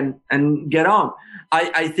point B and get on.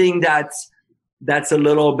 I think that's a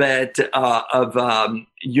little bit of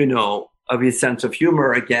his sense of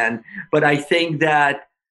humor again. But I think that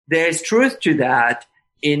there's truth to that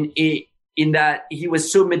in that he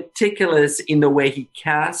was so meticulous in the way he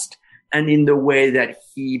cast and in the way that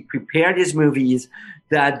he prepared his movies,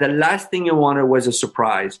 that the last thing he wanted was a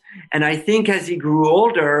surprise. And I think as he grew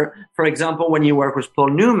older, for example, when he worked with Paul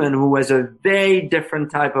Newman, who was a very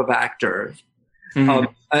different type of actor,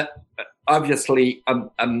 obviously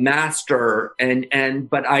a master,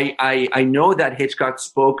 but I know that Hitchcock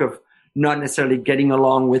spoke of not necessarily getting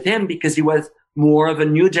along with him because he was more of a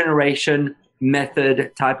new generation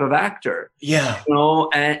method type of actor. Yeah.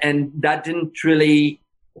 And that didn't really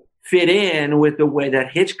fit in with the way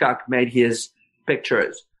that Hitchcock made his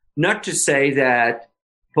pictures. Not to say that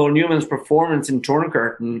Paul Newman's performance in Torn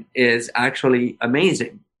Curtain is actually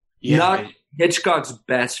amazing. Yeah. Not Hitchcock's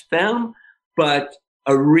best film, but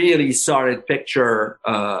a really solid picture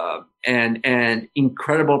and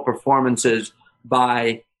incredible performances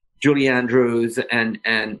by Julie Andrews and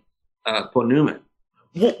Paul Newman.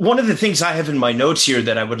 One of the things I have in my notes here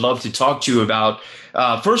that I would love to talk to you about,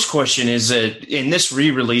 first question is that in this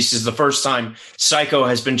re-release is the first time Psycho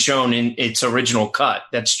has been shown in its original cut.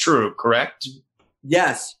 That's true, correct?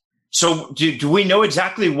 Yes. So do we know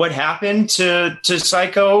exactly what happened to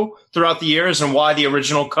Psycho throughout the years and why the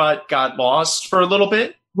original cut got lost for a little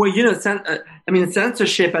bit? Well,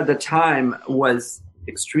 censorship at the time was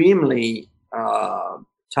extremely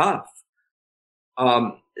tough.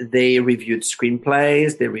 They reviewed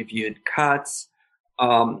screenplays, they reviewed cuts,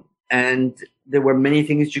 and there were many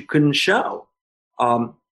things you couldn't show.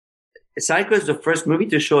 Psycho is the first movie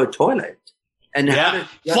to show a toilet. And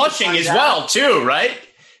flushing as well, too, right?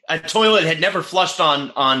 A toilet had never flushed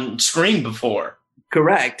on screen before.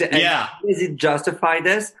 Correct. And how does it justify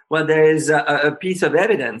this? Well, there is a piece of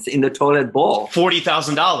evidence in the toilet bowl.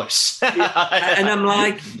 $40,000. And I'm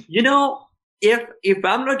like, if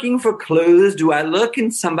I'm looking for clues, do I look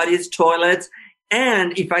in somebody's toilets?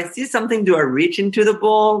 And if I see something, do I reach into the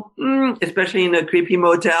bowl? Especially in a creepy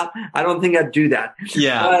motel, I don't think I'd do that.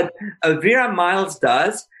 Yeah. But Vera Miles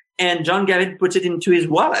does, and John Gavin puts it into his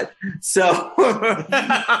wallet. But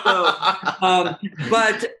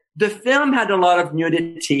the film had a lot of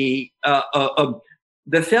nudity.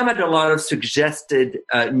 The film had a lot of suggested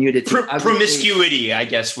nudity. Promiscuity, I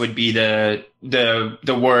guess, would be the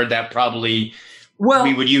word that probably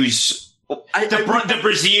we would use. The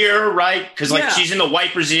brassiere, right? Because she's in the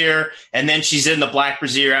white brassiere, and then she's in the black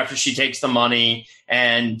brassiere after she takes the money,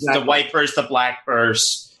 and the white purse, the black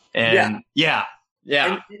purse, and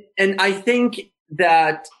And I think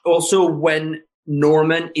that also when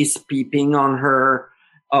Norman is peeping on her,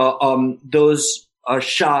 those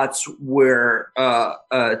shots were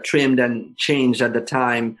trimmed and changed at the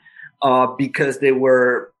time because they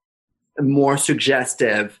were more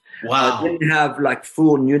suggestive. Wow. Didn't have like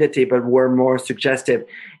full nudity, but were more suggestive.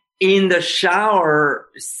 In the shower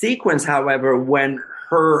sequence, however, when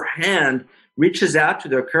her hand reaches out to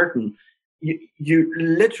the curtain, you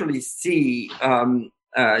literally see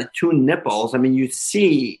two nipples. I mean, you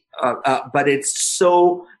see, but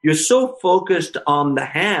you're so focused on the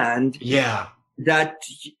hand. Yeah.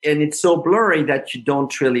 And it's so blurry that you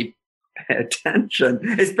don't really pay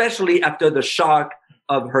attention, especially after the shock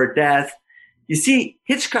of her death. You see,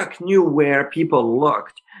 Hitchcock knew where people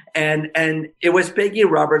looked, and it was Peggy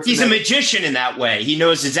Roberts. He's a magician in that way. He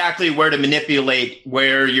knows exactly where to manipulate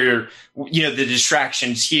where the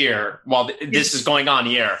distractions here while this is going on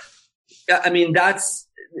here. I mean, that's,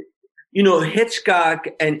 Hitchcock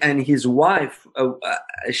and his wife,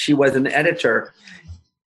 she was an editor.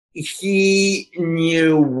 He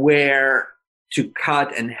knew where to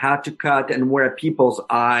cut and how to cut and where people's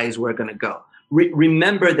eyes were going to go.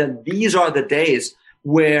 Remember that these are the days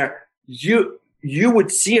where you would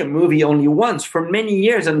see a movie only once. For many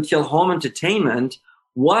years until home entertainment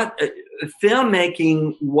what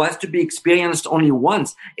filmmaking was to be experienced only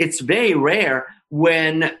once. It's very rare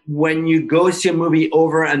when you go see a movie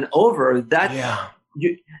over and over that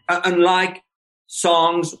unlike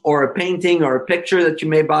songs or a painting or a picture that you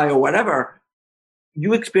may buy or whatever,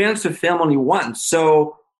 you experience a film only once.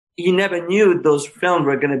 So you never knew those films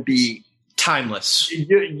were going to be timeless,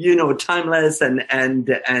 timeless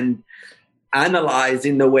and analyzed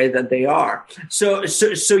in the way that they are. So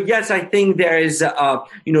yes, I think there is,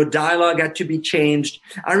 dialogue had to be changed.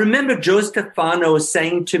 I remember Joe Stefano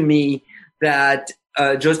saying to me that,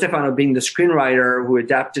 Joe Stefano being the screenwriter who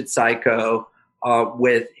adapted Psycho,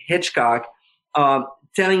 with Hitchcock,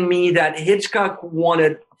 telling me that Hitchcock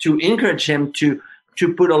wanted to encourage him to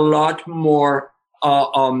put a lot more,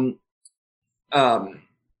 I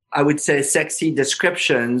would say sexy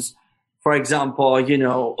descriptions. For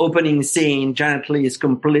example, opening scene, Janet Leigh is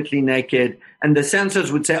completely naked, and the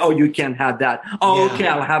censors would say, "Oh, you can't have that." Oh, okay,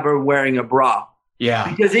 I'll have her wearing a bra. Yeah.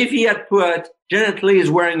 Because if he had put Janet Leigh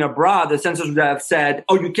is wearing a bra, the censors would have said,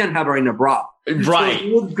 "Oh, you can't have her in a bra." Right. So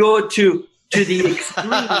he would go to the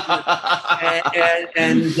extreme,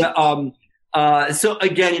 so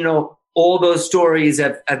again, all those stories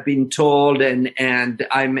have been told, and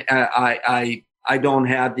I don't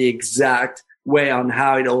have the exact way on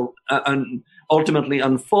how it ultimately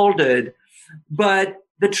unfolded. But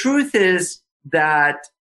the truth is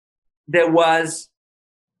that there was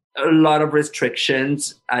a lot of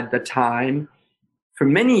restrictions at the time for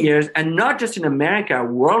many years, and not just in America,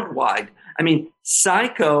 worldwide. I mean,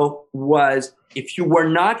 Psycho was, if you were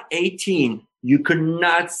not 18, you could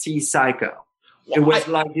not see Psycho. It was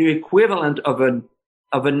like the equivalent of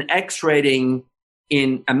an X rating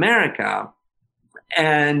in America.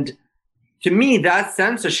 And to me, that's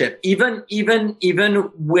censorship. Even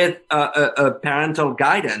with a parental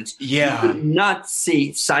guidance, you could not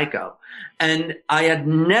see Psycho. And I had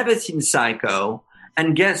never seen Psycho.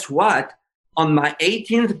 And guess what? On my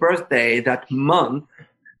 18th birthday that month,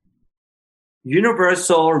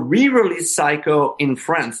 Universal re-released Psycho in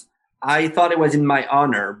France. I thought it was in my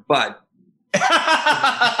honor, but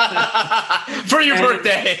for your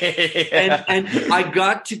birthday. and I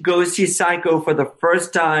got to go see Psycho for the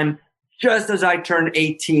first time just as I turned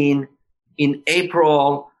 18 in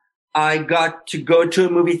April. I got to go to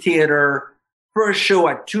a movie theater for a show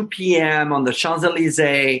at 2 p.m. on the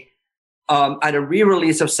Champs-Élysées at a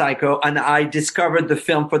re-release of Psycho, and I discovered the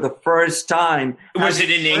film for the first time. Was it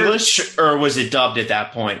in English or was it dubbed at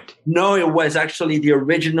that point? No, it was actually the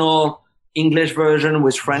original English version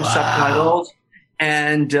with French subtitles.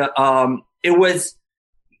 And it was,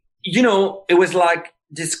 it was like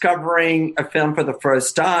discovering a film for the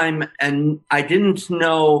first time, and I didn't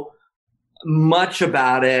know much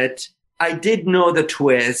about it. I did know the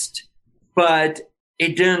twist, but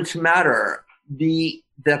it didn't matter. The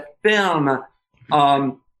film,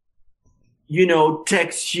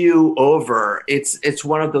 takes you over. It's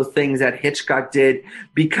one of those things that Hitchcock did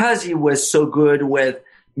because he was so good with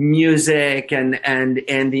music and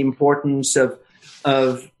the importance of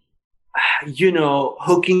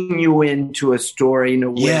hooking you into a story in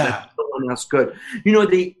a way that no one else could.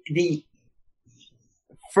 The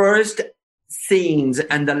first scenes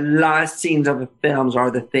and the last scenes of the films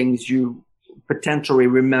are the things you potentially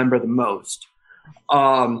remember the most.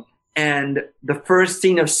 And the first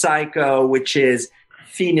scene of Psycho, which is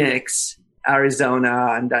Phoenix,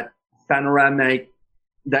 Arizona, and that panoramic,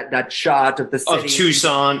 that shot of the city. Of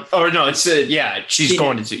Tucson. Or no, it's, she's Phoenix.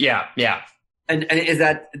 Going to, yeah. And is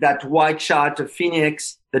that white shot of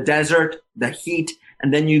Phoenix, the desert, the heat,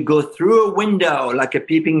 and then you go through a window like a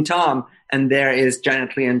peeping Tom, and there is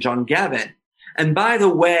Janet Leigh and John Gavin. And by the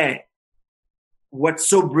way, what's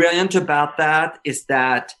so brilliant about that is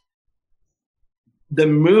that the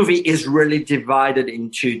movie is really divided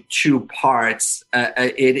into two parts.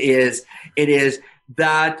 It is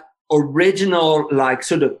that original, like,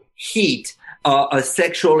 sort of heat, a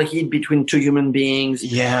sexual heat between two human beings.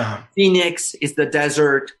 Yeah. Phoenix is the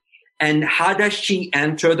desert. And how does she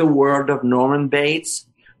enter the world of Norman Bates?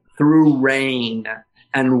 Through rain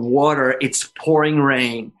and water. It's pouring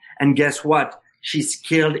rain. And guess what? She's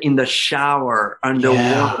killed in the shower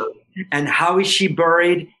underwater. Yeah. And how is she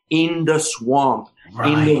buried? In the swamp,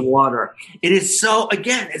 in the water. It is so,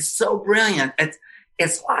 again, it's so brilliant.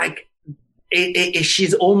 It's like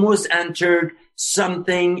she's almost entered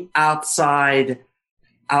something outside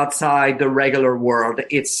the regular world.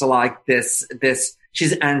 It's like this,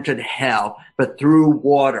 she's entered hell, but through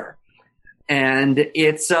water. And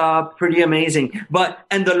it's pretty amazing.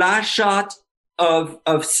 And the last shot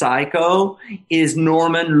of Psycho is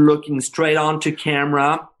Norman looking straight onto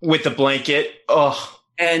camera. With the blanket. Oh.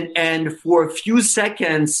 And for a few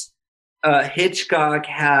seconds, Hitchcock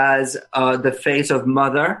has the face of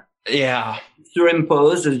Mother. Yeah.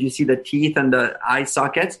 Superimposed, as you see the teeth and the eye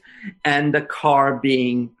sockets, and the car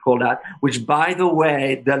being pulled out. Which, by the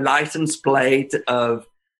way, the license plate of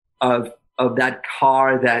that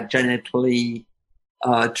car that Janet Leigh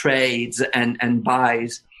trades and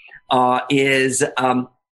buys is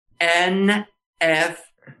NFB,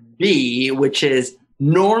 which is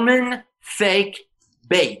Norman Fake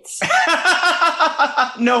Bates.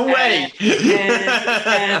 No way.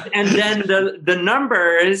 And then the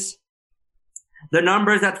numbers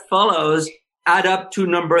that follows add up to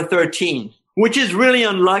number 13, which is really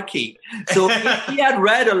unlucky. So if he had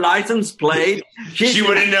read a license plate, she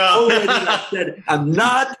wouldn't know. Said, I'm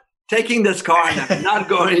not taking this car and I'm not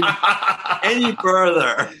going any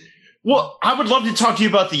further. Well, I would love to talk to you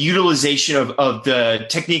about the utilization of the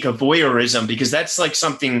technique of voyeurism, because that's like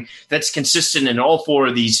something that's consistent in all four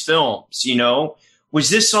of these films, you know? Was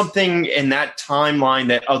this something in that timeline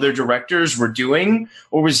that other directors were doing,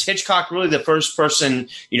 or was Hitchcock really the first person?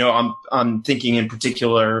 You know, I'm thinking in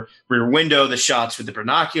particular Rear Window, the shots with the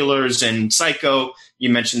binoculars, and Psycho. You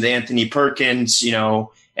mentioned the Anthony Perkins, you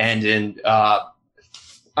know, and in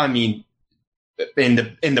the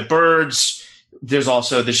Birds, there's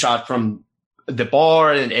also the shot from the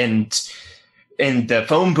bar and the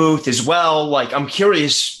phone booth as well. Like, I'm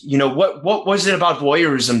curious, you know, what was it about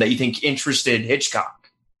voyeurism that you think interested Hitchcock?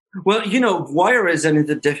 Well, you know, voyeurism is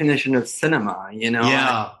the definition of cinema, you know.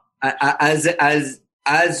 Yeah. As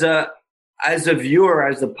a viewer,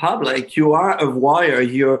 as a public, you are a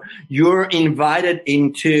voyeur. You're invited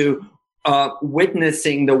into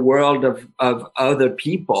witnessing the world of other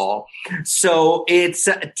people. So it's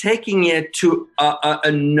taking it to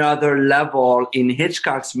another level in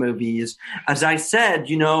Hitchcock's movies. As I said,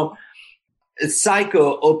 you know,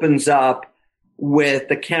 Psycho opens up with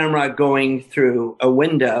the camera going through a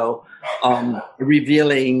window,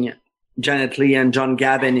 revealing Janet Leigh and John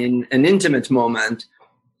Gavin in an intimate moment.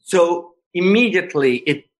 So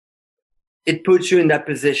immediately it puts you in that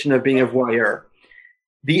position of being a voyeur.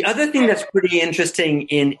 The other thing that's pretty interesting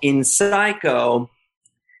in Psycho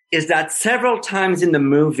is that several times in the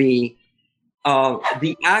movie,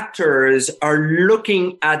 the actors are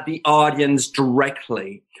looking at the audience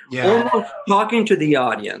directly, almost talking to the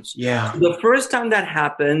audience. Yeah. So the first time that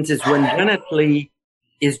happens is when Janet Leigh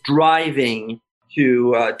is driving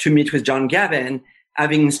to meet with John Gavin,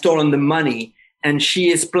 having stolen the money, and she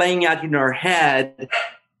is playing out in her head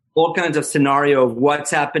all kinds of scenario of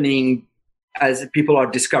what's happening as people are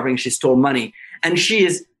discovering she stole money. And she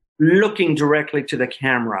is looking directly to the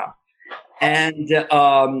camera. And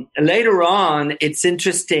later on, it's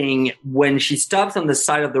interesting, when she stops on the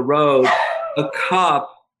side of the road, a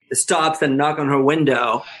cop stops and knocks on her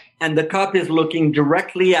window. And the cop is looking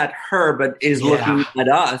directly at her, but is looking at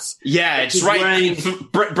us. Yeah, it's breaking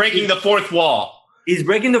the fourth wall. He's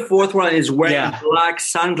breaking the fourth wall and is wearing black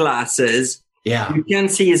sunglasses. Yeah. You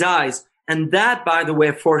can't see his eyes. And that, by the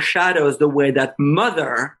way, foreshadows the way that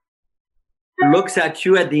Mother looks at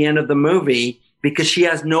you at the end of the movie, because she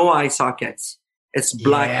has no eye sockets. It's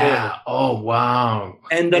black hole. Oh, wow.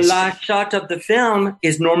 And the last shot of the film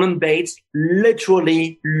is Norman Bates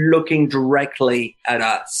literally looking directly at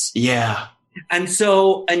us. Yeah. And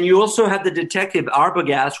you also have the detective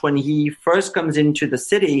Arbogast, when he first comes into the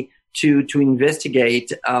city to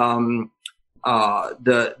investigate the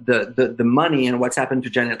money and what's happened to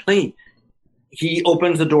Janet Leigh. He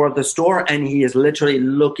opens the door of the store and he is literally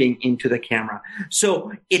looking into the camera.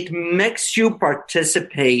 So it makes you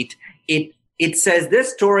participate. It says,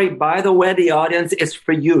 this story, by the way, the audience, is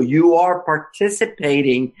for you. You are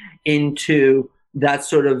participating into that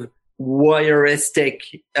sort of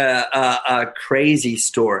voyeuristic, crazy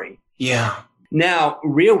story. Yeah. Now,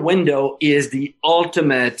 Rear Window is the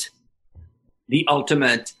ultimate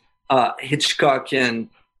Hitchcockian,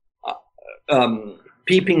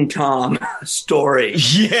 Peeping Tom story.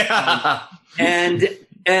 Yeah.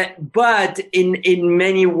 But in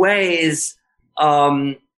many ways,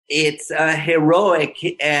 it's a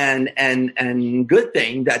heroic and good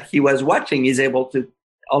thing that he was watching. He's able to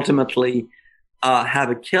ultimately have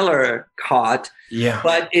a killer caught. Yeah.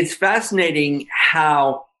 But it's fascinating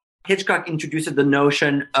how Hitchcock introduces the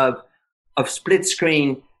notion of split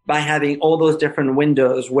screen by having all those different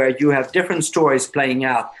windows where you have different stories playing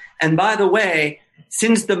out. And by the way,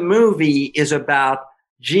 since the movie is about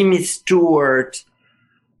Jimmy Stewart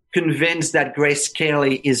convinced that Grace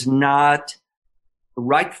Kelly is not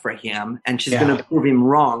right for him and she's going to prove him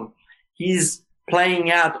wrong, he's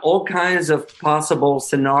playing out all kinds of possible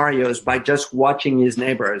scenarios by just watching his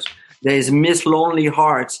neighbors. There's Miss Lonely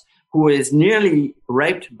Hearts, who is nearly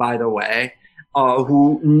raped, by the way,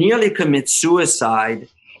 who nearly commits suicide,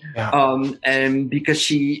 and because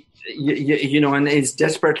she, and is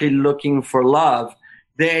desperately looking for love.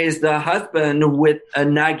 There is the husband with a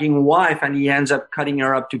nagging wife, and he ends up cutting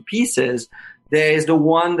her up to pieces. There is the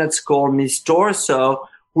one that's called Miss Torso,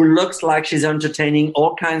 who looks like she's entertaining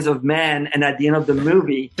all kinds of men, and at the end of the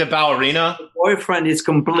movie, the ballerina, the boyfriend is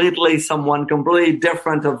someone completely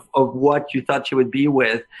different of what you thought she would be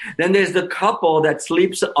with. Then there's the couple that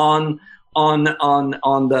sleeps on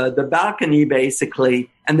the balcony, basically,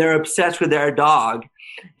 and they're obsessed with their dog.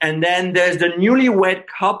 And then there's the newlywed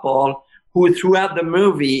couple who throughout the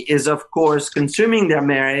movie is, of course, consuming their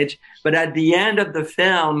marriage. But at the end of the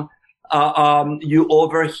film, you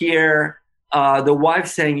overhear the wife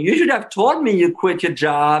saying, "You should have told me you quit your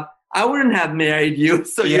job. I wouldn't have married you."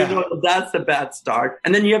 So you know that's a bad start.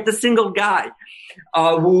 And then you have the single guy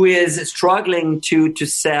who is struggling to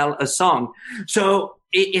sell a song. So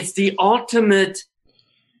it's the ultimate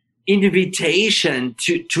invitation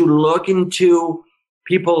to look into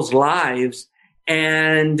people's lives.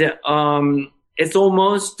 And it's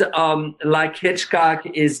almost like Hitchcock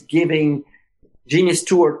is giving Jimmy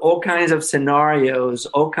Stewart all kinds of scenarios,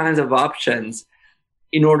 all kinds of options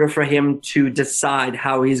in order for him to decide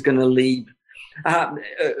how he's going to lead,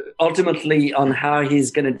 ultimately on how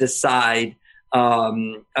he's going to decide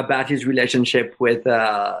about his relationship with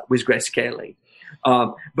Grace Kelly.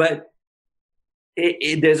 But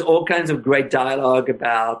there's all kinds of great dialogue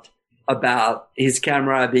about his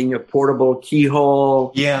camera being a portable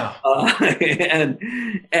keyhole. Yeah.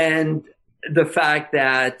 And the fact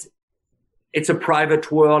that it's a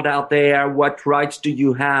private world out there. What rights do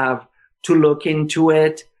you have to look into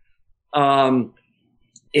it?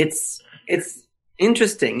 It's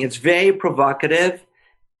interesting. It's very provocative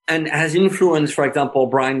and has influenced, for example,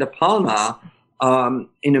 Brian De Palma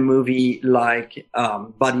in a movie like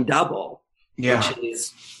Body Double, which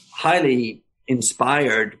is highly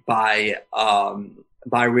inspired by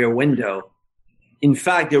Rear Window. In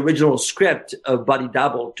fact, the original script of Body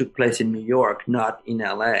Double took place in New York, not in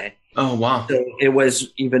LA. Oh, wow. So it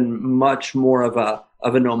was even much more of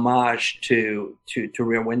an homage to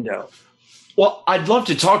Rear Window. Well, I'd love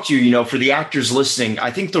to talk to you, for the actors listening.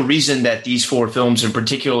 I think the reason that these four films in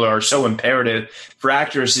particular are so imperative for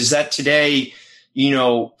actors is that today,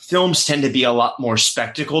 films tend to be a lot more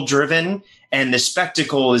spectacle driven, and the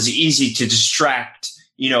spectacle is easy to distract,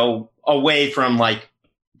 away from like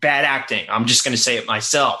bad acting. I'm just going to say it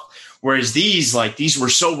myself. Whereas these were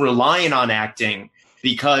so reliant on acting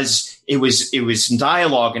because it was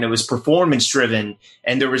dialogue and it was performance driven,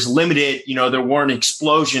 and there was limited, there weren't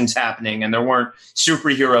explosions happening and there weren't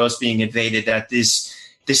superheroes being invaded, that this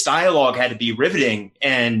dialogue had to be riveting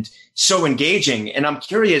and so engaging. And I'm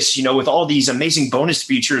curious, with all these amazing bonus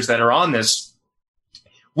features that are on this,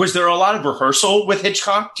 was there a lot of rehearsal with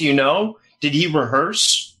Hitchcock? Do you know? Did he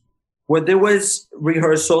rehearse? Well, there was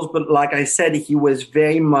rehearsals, but like I said, he was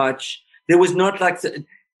very much, there was no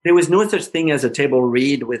such thing as a table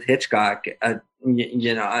read with Hitchcock. I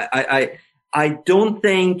don't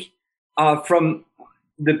think from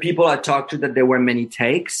the people I talked to that there were many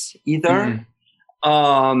takes either.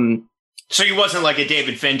 Mm-hmm. So he wasn't like a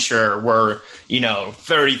David Fincher where,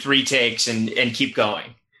 33 takes and keep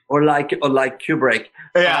going. Or like Kubrick.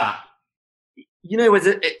 Yeah. It was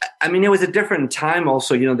a different time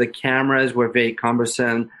also. The cameras were very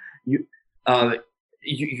cumbersome.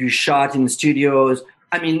 You shot in studios.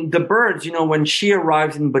 The Birds, when she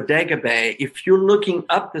arrives in Bodega Bay, if you're looking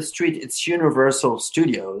up the street, it's Universal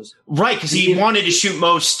Studios. Right, because he wanted to shoot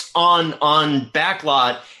most on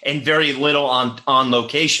backlot and very little on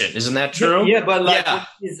location. Isn't that true? Yeah, but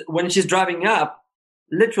when she's driving up,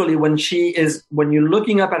 literally when you're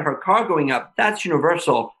looking up at her car going up, that's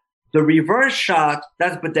Universal. The reverse shot,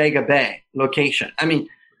 that's Bodega Bay location.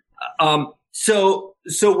 So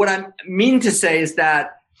what I mean to say is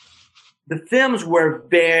that the films were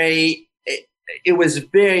it was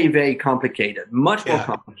very, very complicated, much more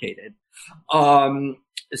complicated.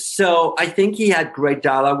 So I think he had great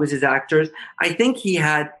dialogue with his actors. I think he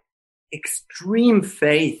had extreme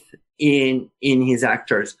faith in his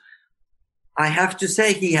actors. I have to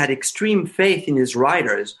say he had extreme faith in his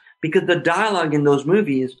writers because the dialogue in those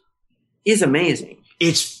movies is amazing.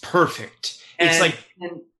 It's perfect. And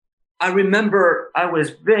I remember I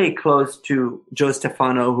was very close to Joe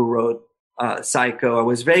Stefano, who wrote Psycho. I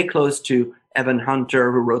was very close to Evan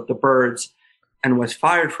Hunter, who wrote The Birds and was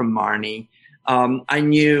fired from Marnie. I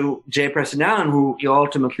knew Jay Preston Allen, who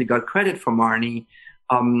ultimately got credit for Marnie.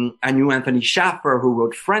 I knew Anthony Schaffer, who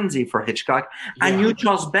wrote Frenzy for Hitchcock. Yeah. I knew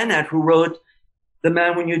Charles Bennett, who wrote The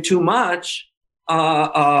Man Who Knew Too Much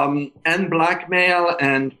and Blackmail.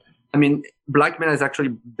 And I mean, Blackmail is actually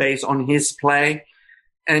based on his play.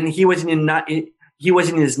 And he was in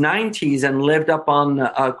his 90s and lived up on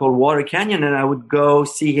Coldwater Canyon. And I would go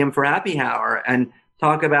see him for happy hour and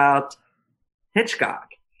talk about Hitchcock.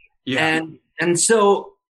 Yeah. And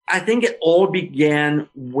so I think it all began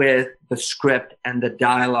with the script and the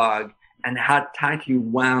dialogue and how tightly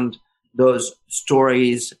wound those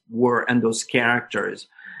stories were and those characters.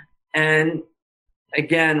 And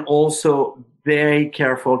again, also very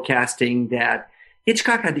careful casting that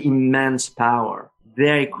Hitchcock had immense power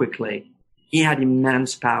very quickly. He had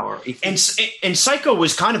immense power. And Psycho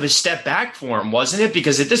was kind of a step back for him, wasn't it?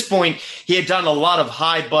 Because at this point, he had done a lot of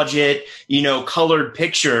high budget, colored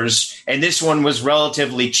pictures. And this one was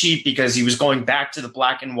relatively cheap because he was going back to the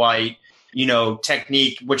black and white,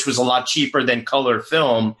 technique, which was a lot cheaper than color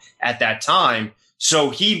film at that time. So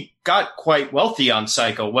he got quite wealthy on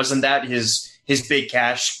Psycho. Wasn't that his big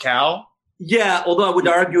cash cow? Yeah, although I would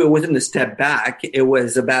argue it wasn't a step back. It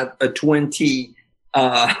was about a 20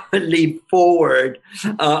 leap forward.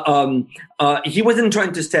 He wasn't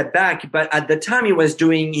trying to step back, but at the time he was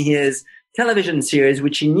doing his television series,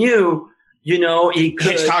 which he knew, he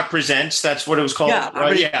could. Hitchcock Presents, that's what it was called. Yeah,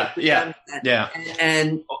 right? Yeah.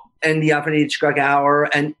 And the Alfred Hitchcock Hour,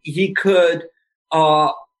 and he could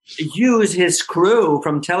use his crew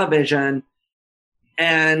from television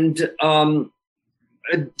and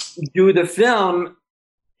do the film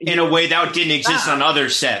in a way that didn't exist on other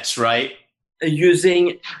sets, right?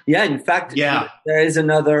 In fact, there's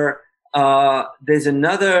another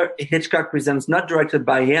Hitchcock Presents, not directed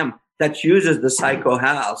by him, that uses the Psycho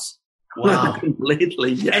house. Wow.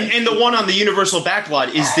 Completely. Yeah. And the one on the Universal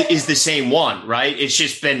backlot is the same one, right? It's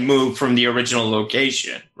just been moved from the original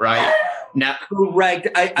location, right? Now, correct.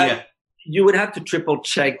 You would have to triple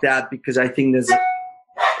check that because I think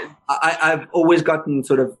I've always gotten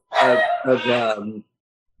sort of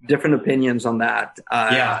different opinions on that.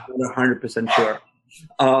 I'm not 100% sure.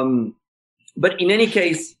 But in any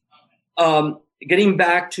case, getting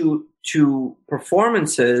back to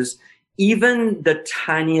performances, even the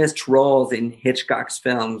tiniest roles in Hitchcock's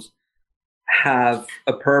films have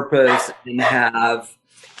a purpose and have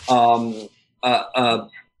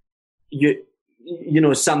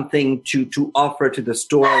something to offer to the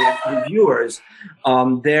story of the viewers.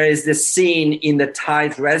 There is this scene in the Thai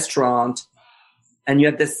restaurant, and you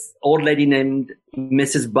have this old lady named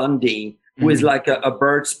Mrs. Bundy, who is like a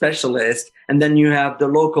bird specialist, and then you have the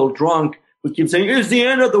local drunk who keeps saying, "It's the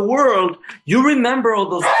end of the world." You remember all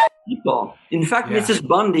those people. In fact, Mrs.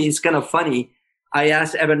 Bundy is kind of funny. I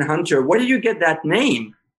asked Evan Hunter, where did you get that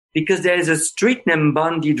name? Because there's a street named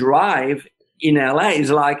Bundy Drive in LA.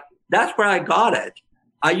 He's like, that's where I got it.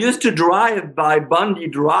 I used to drive by Bundy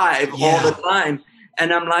Drive all the time.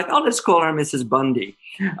 And I'm like, let's call her Mrs. Bundy.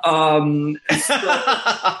 But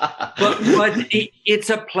it's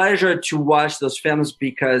a pleasure to watch those films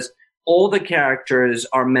because all the characters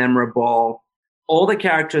are memorable. All the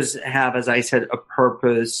characters have, as I said, a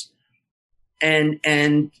purpose.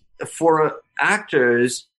 And for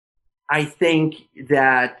actors, I think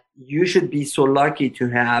that you should be so lucky to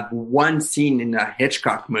have one scene in a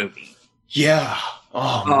Hitchcock movie. Yeah.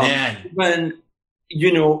 Oh, man.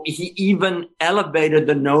 He even elevated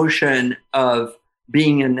the notion of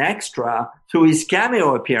being an extra through his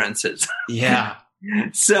cameo appearances. Yeah.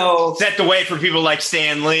 So set the way for people like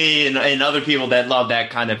Stan Lee and other people that love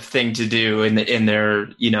that kind of thing to do in their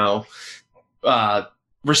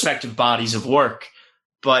respective bodies of work.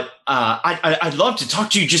 But I'd love to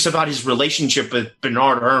talk to you just about his relationship with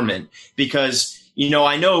Bernard Herrmann because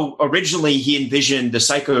I know originally he envisioned the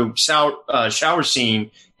Psycho shower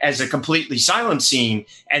scene as a completely silent scene,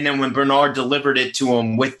 and then when Bernard delivered it to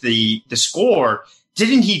him with the score,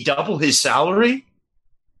 didn't he double his salary?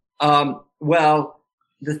 Well,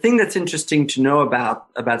 the thing that's interesting to know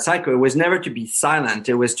about Psycho, it was never to be silent.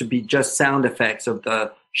 It was to be just sound effects of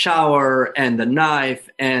the shower and the knife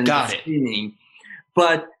and the screaming.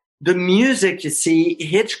 But the music, you see,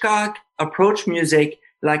 Hitchcock approached music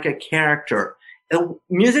like a character.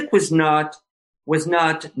 Music was not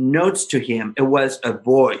notes to him. It was a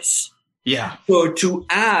voice. Yeah. So to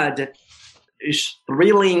add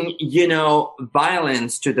thrilling,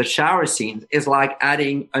 violence to the shower scenes is like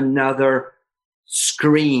adding another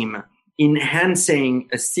scream, enhancing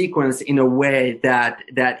a sequence in a way that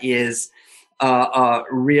is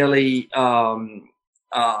really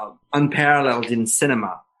unparalleled in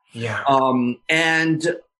cinema. Yeah.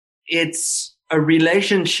 And it's a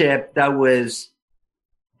relationship that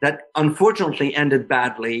unfortunately ended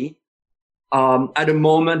badly. At a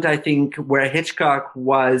moment, I think, where Hitchcock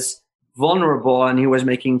was vulnerable and he was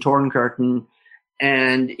making Torn Curtain,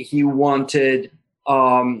 and he wanted.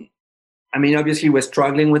 Obviously, he was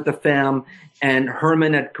struggling with the film, and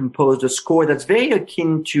Herman had composed a score that's very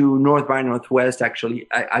akin to North by Northwest, actually,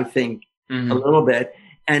 I think, a little bit.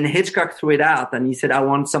 And Hitchcock threw it out, and he said, I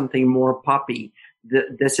want something more poppy.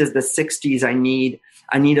 This is the 60s. I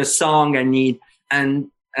need a song.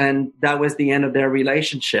 And that was the end of their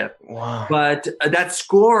relationship. Wow. But that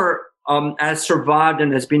score has survived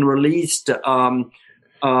and has been released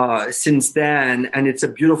since then, and it's a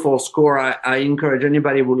beautiful score. I encourage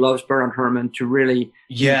anybody who loves Bernard Herrmann to really.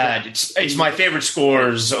 Yeah, it's my favorite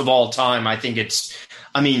scores of all time. I think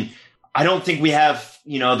I don't think we have,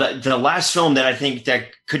 the last film that I think that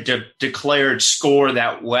could declare its score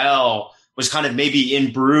that well was kind of maybe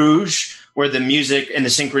In Bruges, where the music and the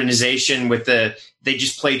synchronization they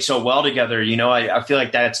just played so well together. I feel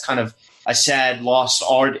like that's kind of a sad lost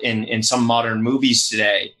art in some modern movies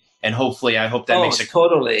today. And hopefully, I hope that makes it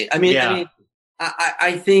totally. I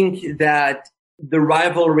think that the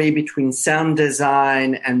rivalry between sound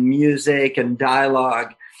design and music and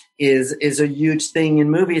dialogue is a huge thing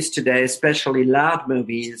in movies today, especially loud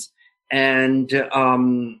movies. And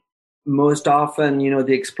most often,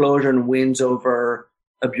 the explosion wins over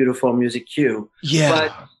a beautiful music cue.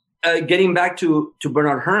 Yeah. But getting back to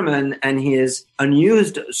Bernard Herrmann and his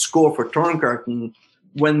unused score for Torn Curtain.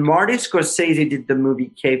 When Marty Scorsese did the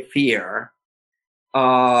movie Cape Fear,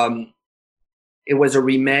 it was a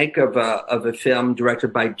remake of a film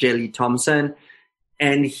directed by J. Lee Thompson,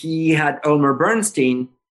 and he had Elmer Bernstein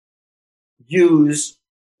use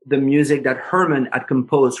the music that Herrmann had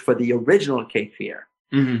composed for the original Cape Fear.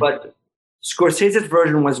 Mm-hmm. But Scorsese's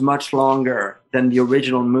version was much longer than the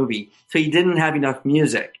original movie, so he didn't have enough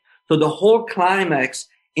music. So the whole climax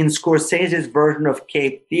in Scorsese's version of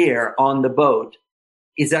Cape Fear on the boat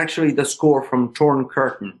is actually the score from Torn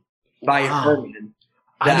Curtain by Herrmann.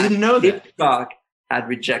 I didn't know that. Hitchcock had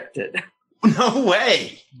rejected. No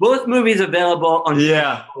way. Both movies available on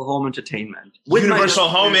Universal Home Entertainment. Universal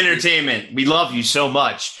Home Entertainment. We love you so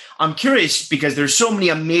much. I'm curious because there's so many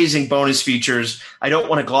amazing bonus features I don't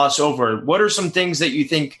want to gloss over. What are some things that you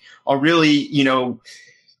think are really,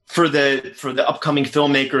 for the upcoming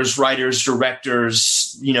filmmakers, writers,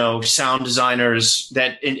 directors, sound designers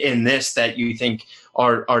that in this that you think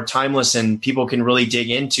are timeless and people can really dig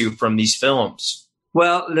into from these films?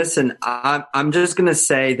 Well, listen, I'm just going to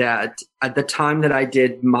say that at the time that I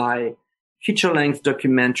did my feature-length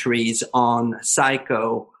documentaries on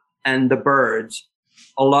Psycho and The Birds,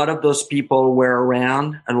 a lot of those people were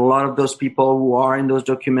around, and a lot of those people who are in those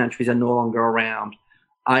documentaries are no longer around.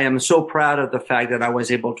 I am so proud of the fact that I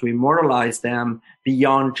was able to immortalize them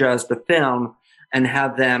beyond just the film and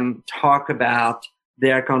have them talk about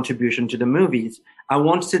their contribution to the movies. I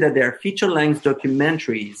want to say that they're feature-length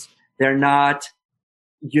documentaries. They're not,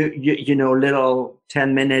 little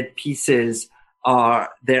 10-minute pieces.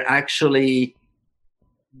 They're actually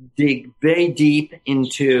dig very deep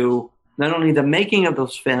into not only the making of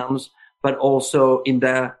those films, but also in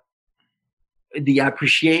the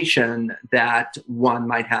appreciation that one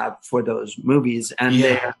might have for those movies and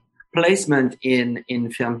their placement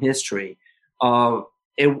in film history.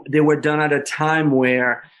 They were done at a time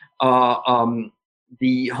where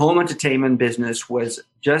the home entertainment business was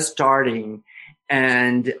just starting.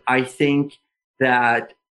 And I think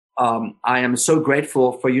that I am so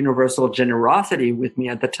grateful for Universal generosity with me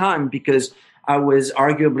at the time, because I was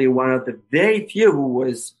arguably one of the very few who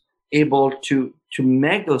was able to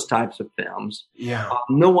make those types of films. Yeah.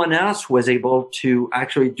 No one else was able to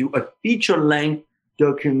actually do a feature-length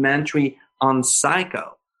documentary on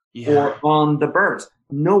Psycho or on The Birds.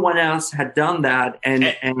 No one else had done that, and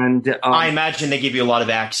I imagine they give you a lot of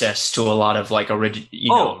access to a lot of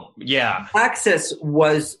access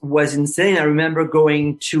was insane. I remember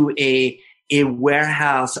going to a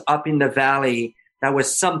warehouse up in the valley that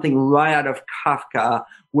was something right out of Kafka,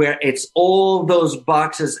 where it's all those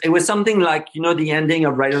boxes. It was something like, the ending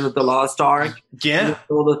of Raiders of the Lost Ark. Yeah.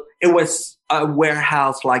 It was a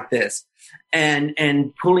warehouse like this,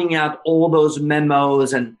 and pulling out all those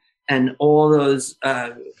memos and all those,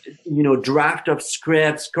 draft of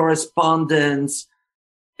scripts, correspondence.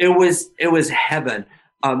 It was heaven.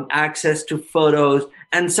 Access to photos,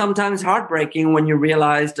 and sometimes heartbreaking when you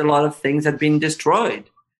realized a lot of things had been destroyed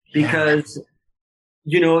because,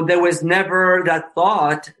 there was never that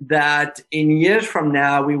thought that in years from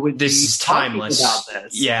now we would this be is timeless about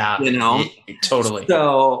this. Yeah. Totally.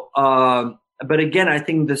 So, but again, I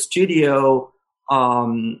think the studio,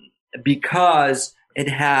 because it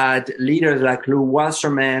had leaders like Lou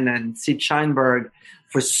Wasserman and Sid Sheinberg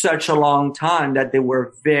for such a long time that they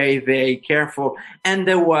were very, very careful. And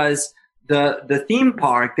there was the theme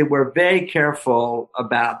park, they were very careful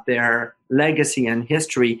about their legacy and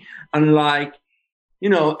history. Unlike,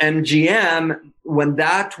 MGM, when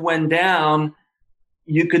that went down,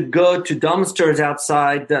 you could go to dumpsters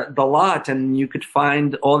outside the lot and you could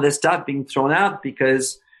find all this stuff being thrown out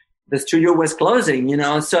because the studio was closing,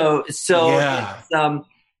 So yeah.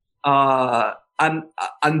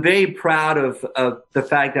 I'm very proud of the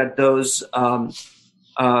fact that those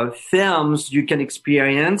films you can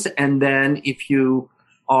experience, and then if you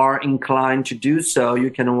are inclined to do so, you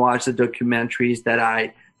can watch the documentaries that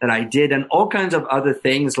I did, and all kinds of other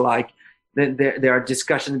things. Like there are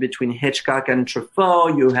discussions between Hitchcock and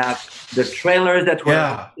Truffaut. You have the trailers that were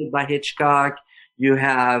hosted by Hitchcock. You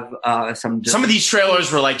have some of these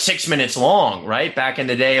trailers were like 6 minutes long, right? Back in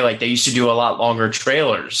the day, like they used to do a lot longer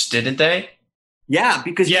trailers, didn't they? Yeah,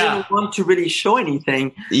 because you didn't want to really show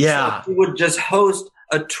anything. Yeah. So you would just host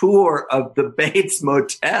a tour of the Bates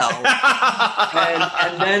Motel.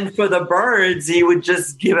 and then for the birds, he would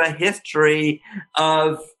just give a history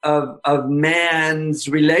of man's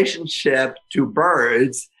relationship to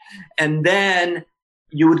birds. And then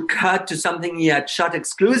you would cut to something he had shot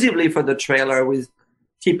exclusively for the trailer with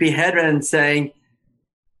Tippi Hedren saying,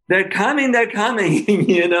 they're coming, and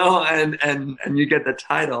you get the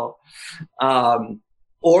title.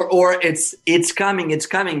 Or it's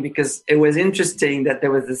coming, because it was interesting that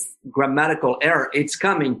there was this grammatical error. It's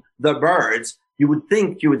coming, the birds. You would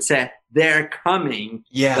think you would say, they're coming,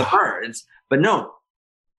 the birds. But no,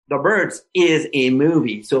 the birds is a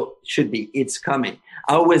movie, so it should be, it's coming.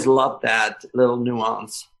 I always love that little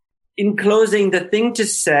nuance. In closing, the thing to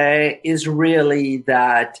say is really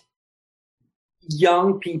that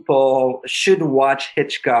young people should watch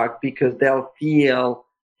Hitchcock because they'll feel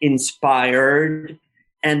inspired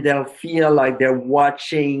and they'll feel like they're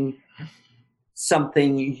watching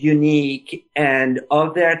something unique and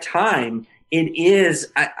of their time. It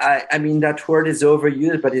is, I mean, that word is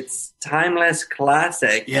overused, but it's timeless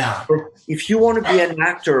classic. Yeah. If you want to be an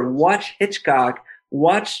actor, watch Hitchcock,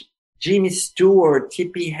 watch Jimmy Stewart,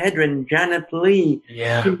 Tippi Hedren, Janet Leigh.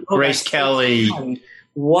 Yeah. Grace Kelly.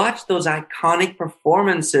 Watch those iconic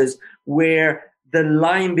performances where the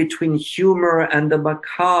line between humor and the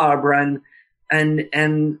macabre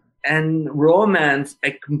and romance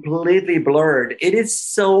are completely blurred. It is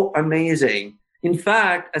so amazing. In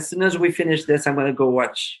fact, as soon as we finish this, I'm going to go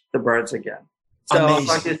watch The Birds again. So I'll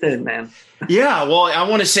talk to you soon, man. Yeah, well, I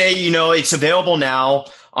want to say, it's available now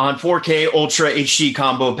on 4K Ultra HD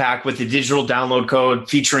combo pack with the digital download code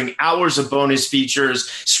featuring hours of bonus features,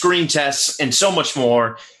 screen tests, and so much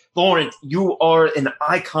more. Lauren, you are an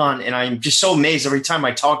icon, and I'm just so amazed every time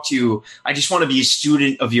I talk to you. I just want to be a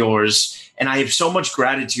student of yours, and I have so much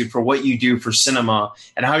gratitude for what you do for cinema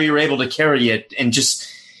and how you're able to carry it. And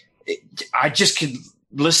I just could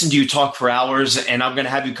listen to you talk for hours, and I'm going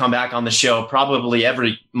to have you come back on the show probably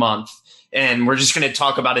every month. And we're just going to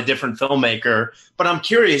talk about a different filmmaker. But I'm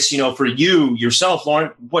curious, for you yourself,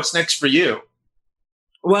 Lauren, what's next for you?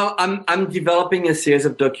 Well, I'm developing a series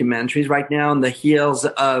of documentaries right now on the heels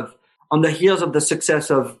of the success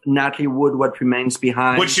of Natalie Wood, What Remains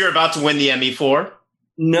Behind, which you're about to win the Emmy for.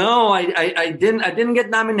 No, I didn't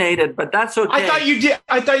get nominated, but that's okay.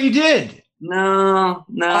 I thought you did. No.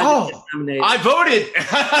 Oh, I voted.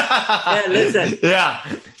 Yeah, listen. Yeah.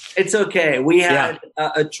 It's okay. We had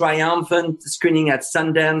a triumphant screening at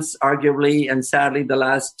Sundance, arguably, and sadly the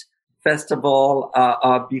last festival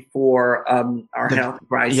before our health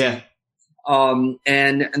crisis. Yeah.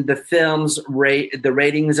 And the films the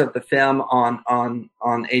ratings of the film on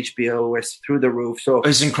HBO was through the roof. So it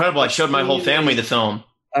was incredible. I showed my whole family the film.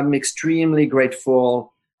 I'm extremely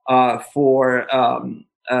grateful for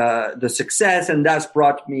the success, and that's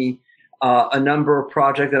brought me a number of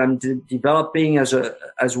projects that I'm developing as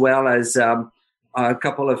well as a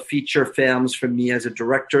couple of feature films for me as a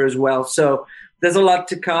director as well. So there's a lot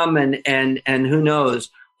to come, and who knows.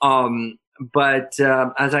 But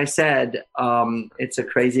as I said, it's a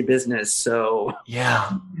crazy business. So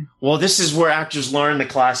yeah. Well, this is where actors learn the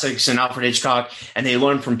classics and Alfred Hitchcock, and they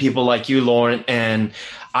learn from people like you, Lauren. And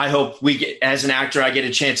I hope as an actor, I get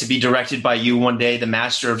a chance to be directed by you one day, the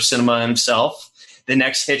master of cinema himself, the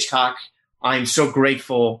next Hitchcock. I'm so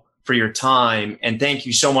grateful for your time, and thank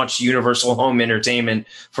you so much to Universal Home Entertainment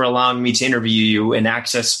for allowing me to interview you and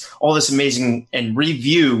access all this amazing and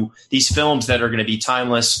review these films that are going to be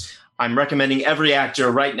timeless. I'm recommending every actor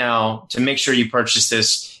right now to make sure you purchase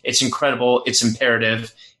this. It's incredible. It's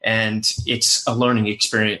imperative, and it's a learning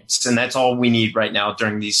experience. And that's all we need right now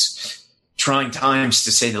during these trying times,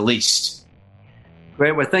 to say the least.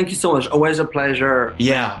 Great. Well, thank you so much. Always a pleasure.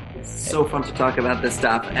 Yeah. It's so fun to talk about this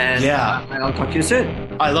stuff. And yeah. I'll talk to you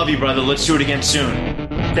soon. I love you, brother. Let's do it again soon.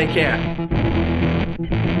 Take care.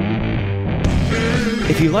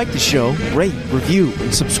 If you like the show, rate, review,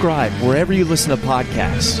 and subscribe wherever you listen to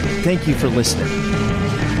podcasts. Thank you for listening.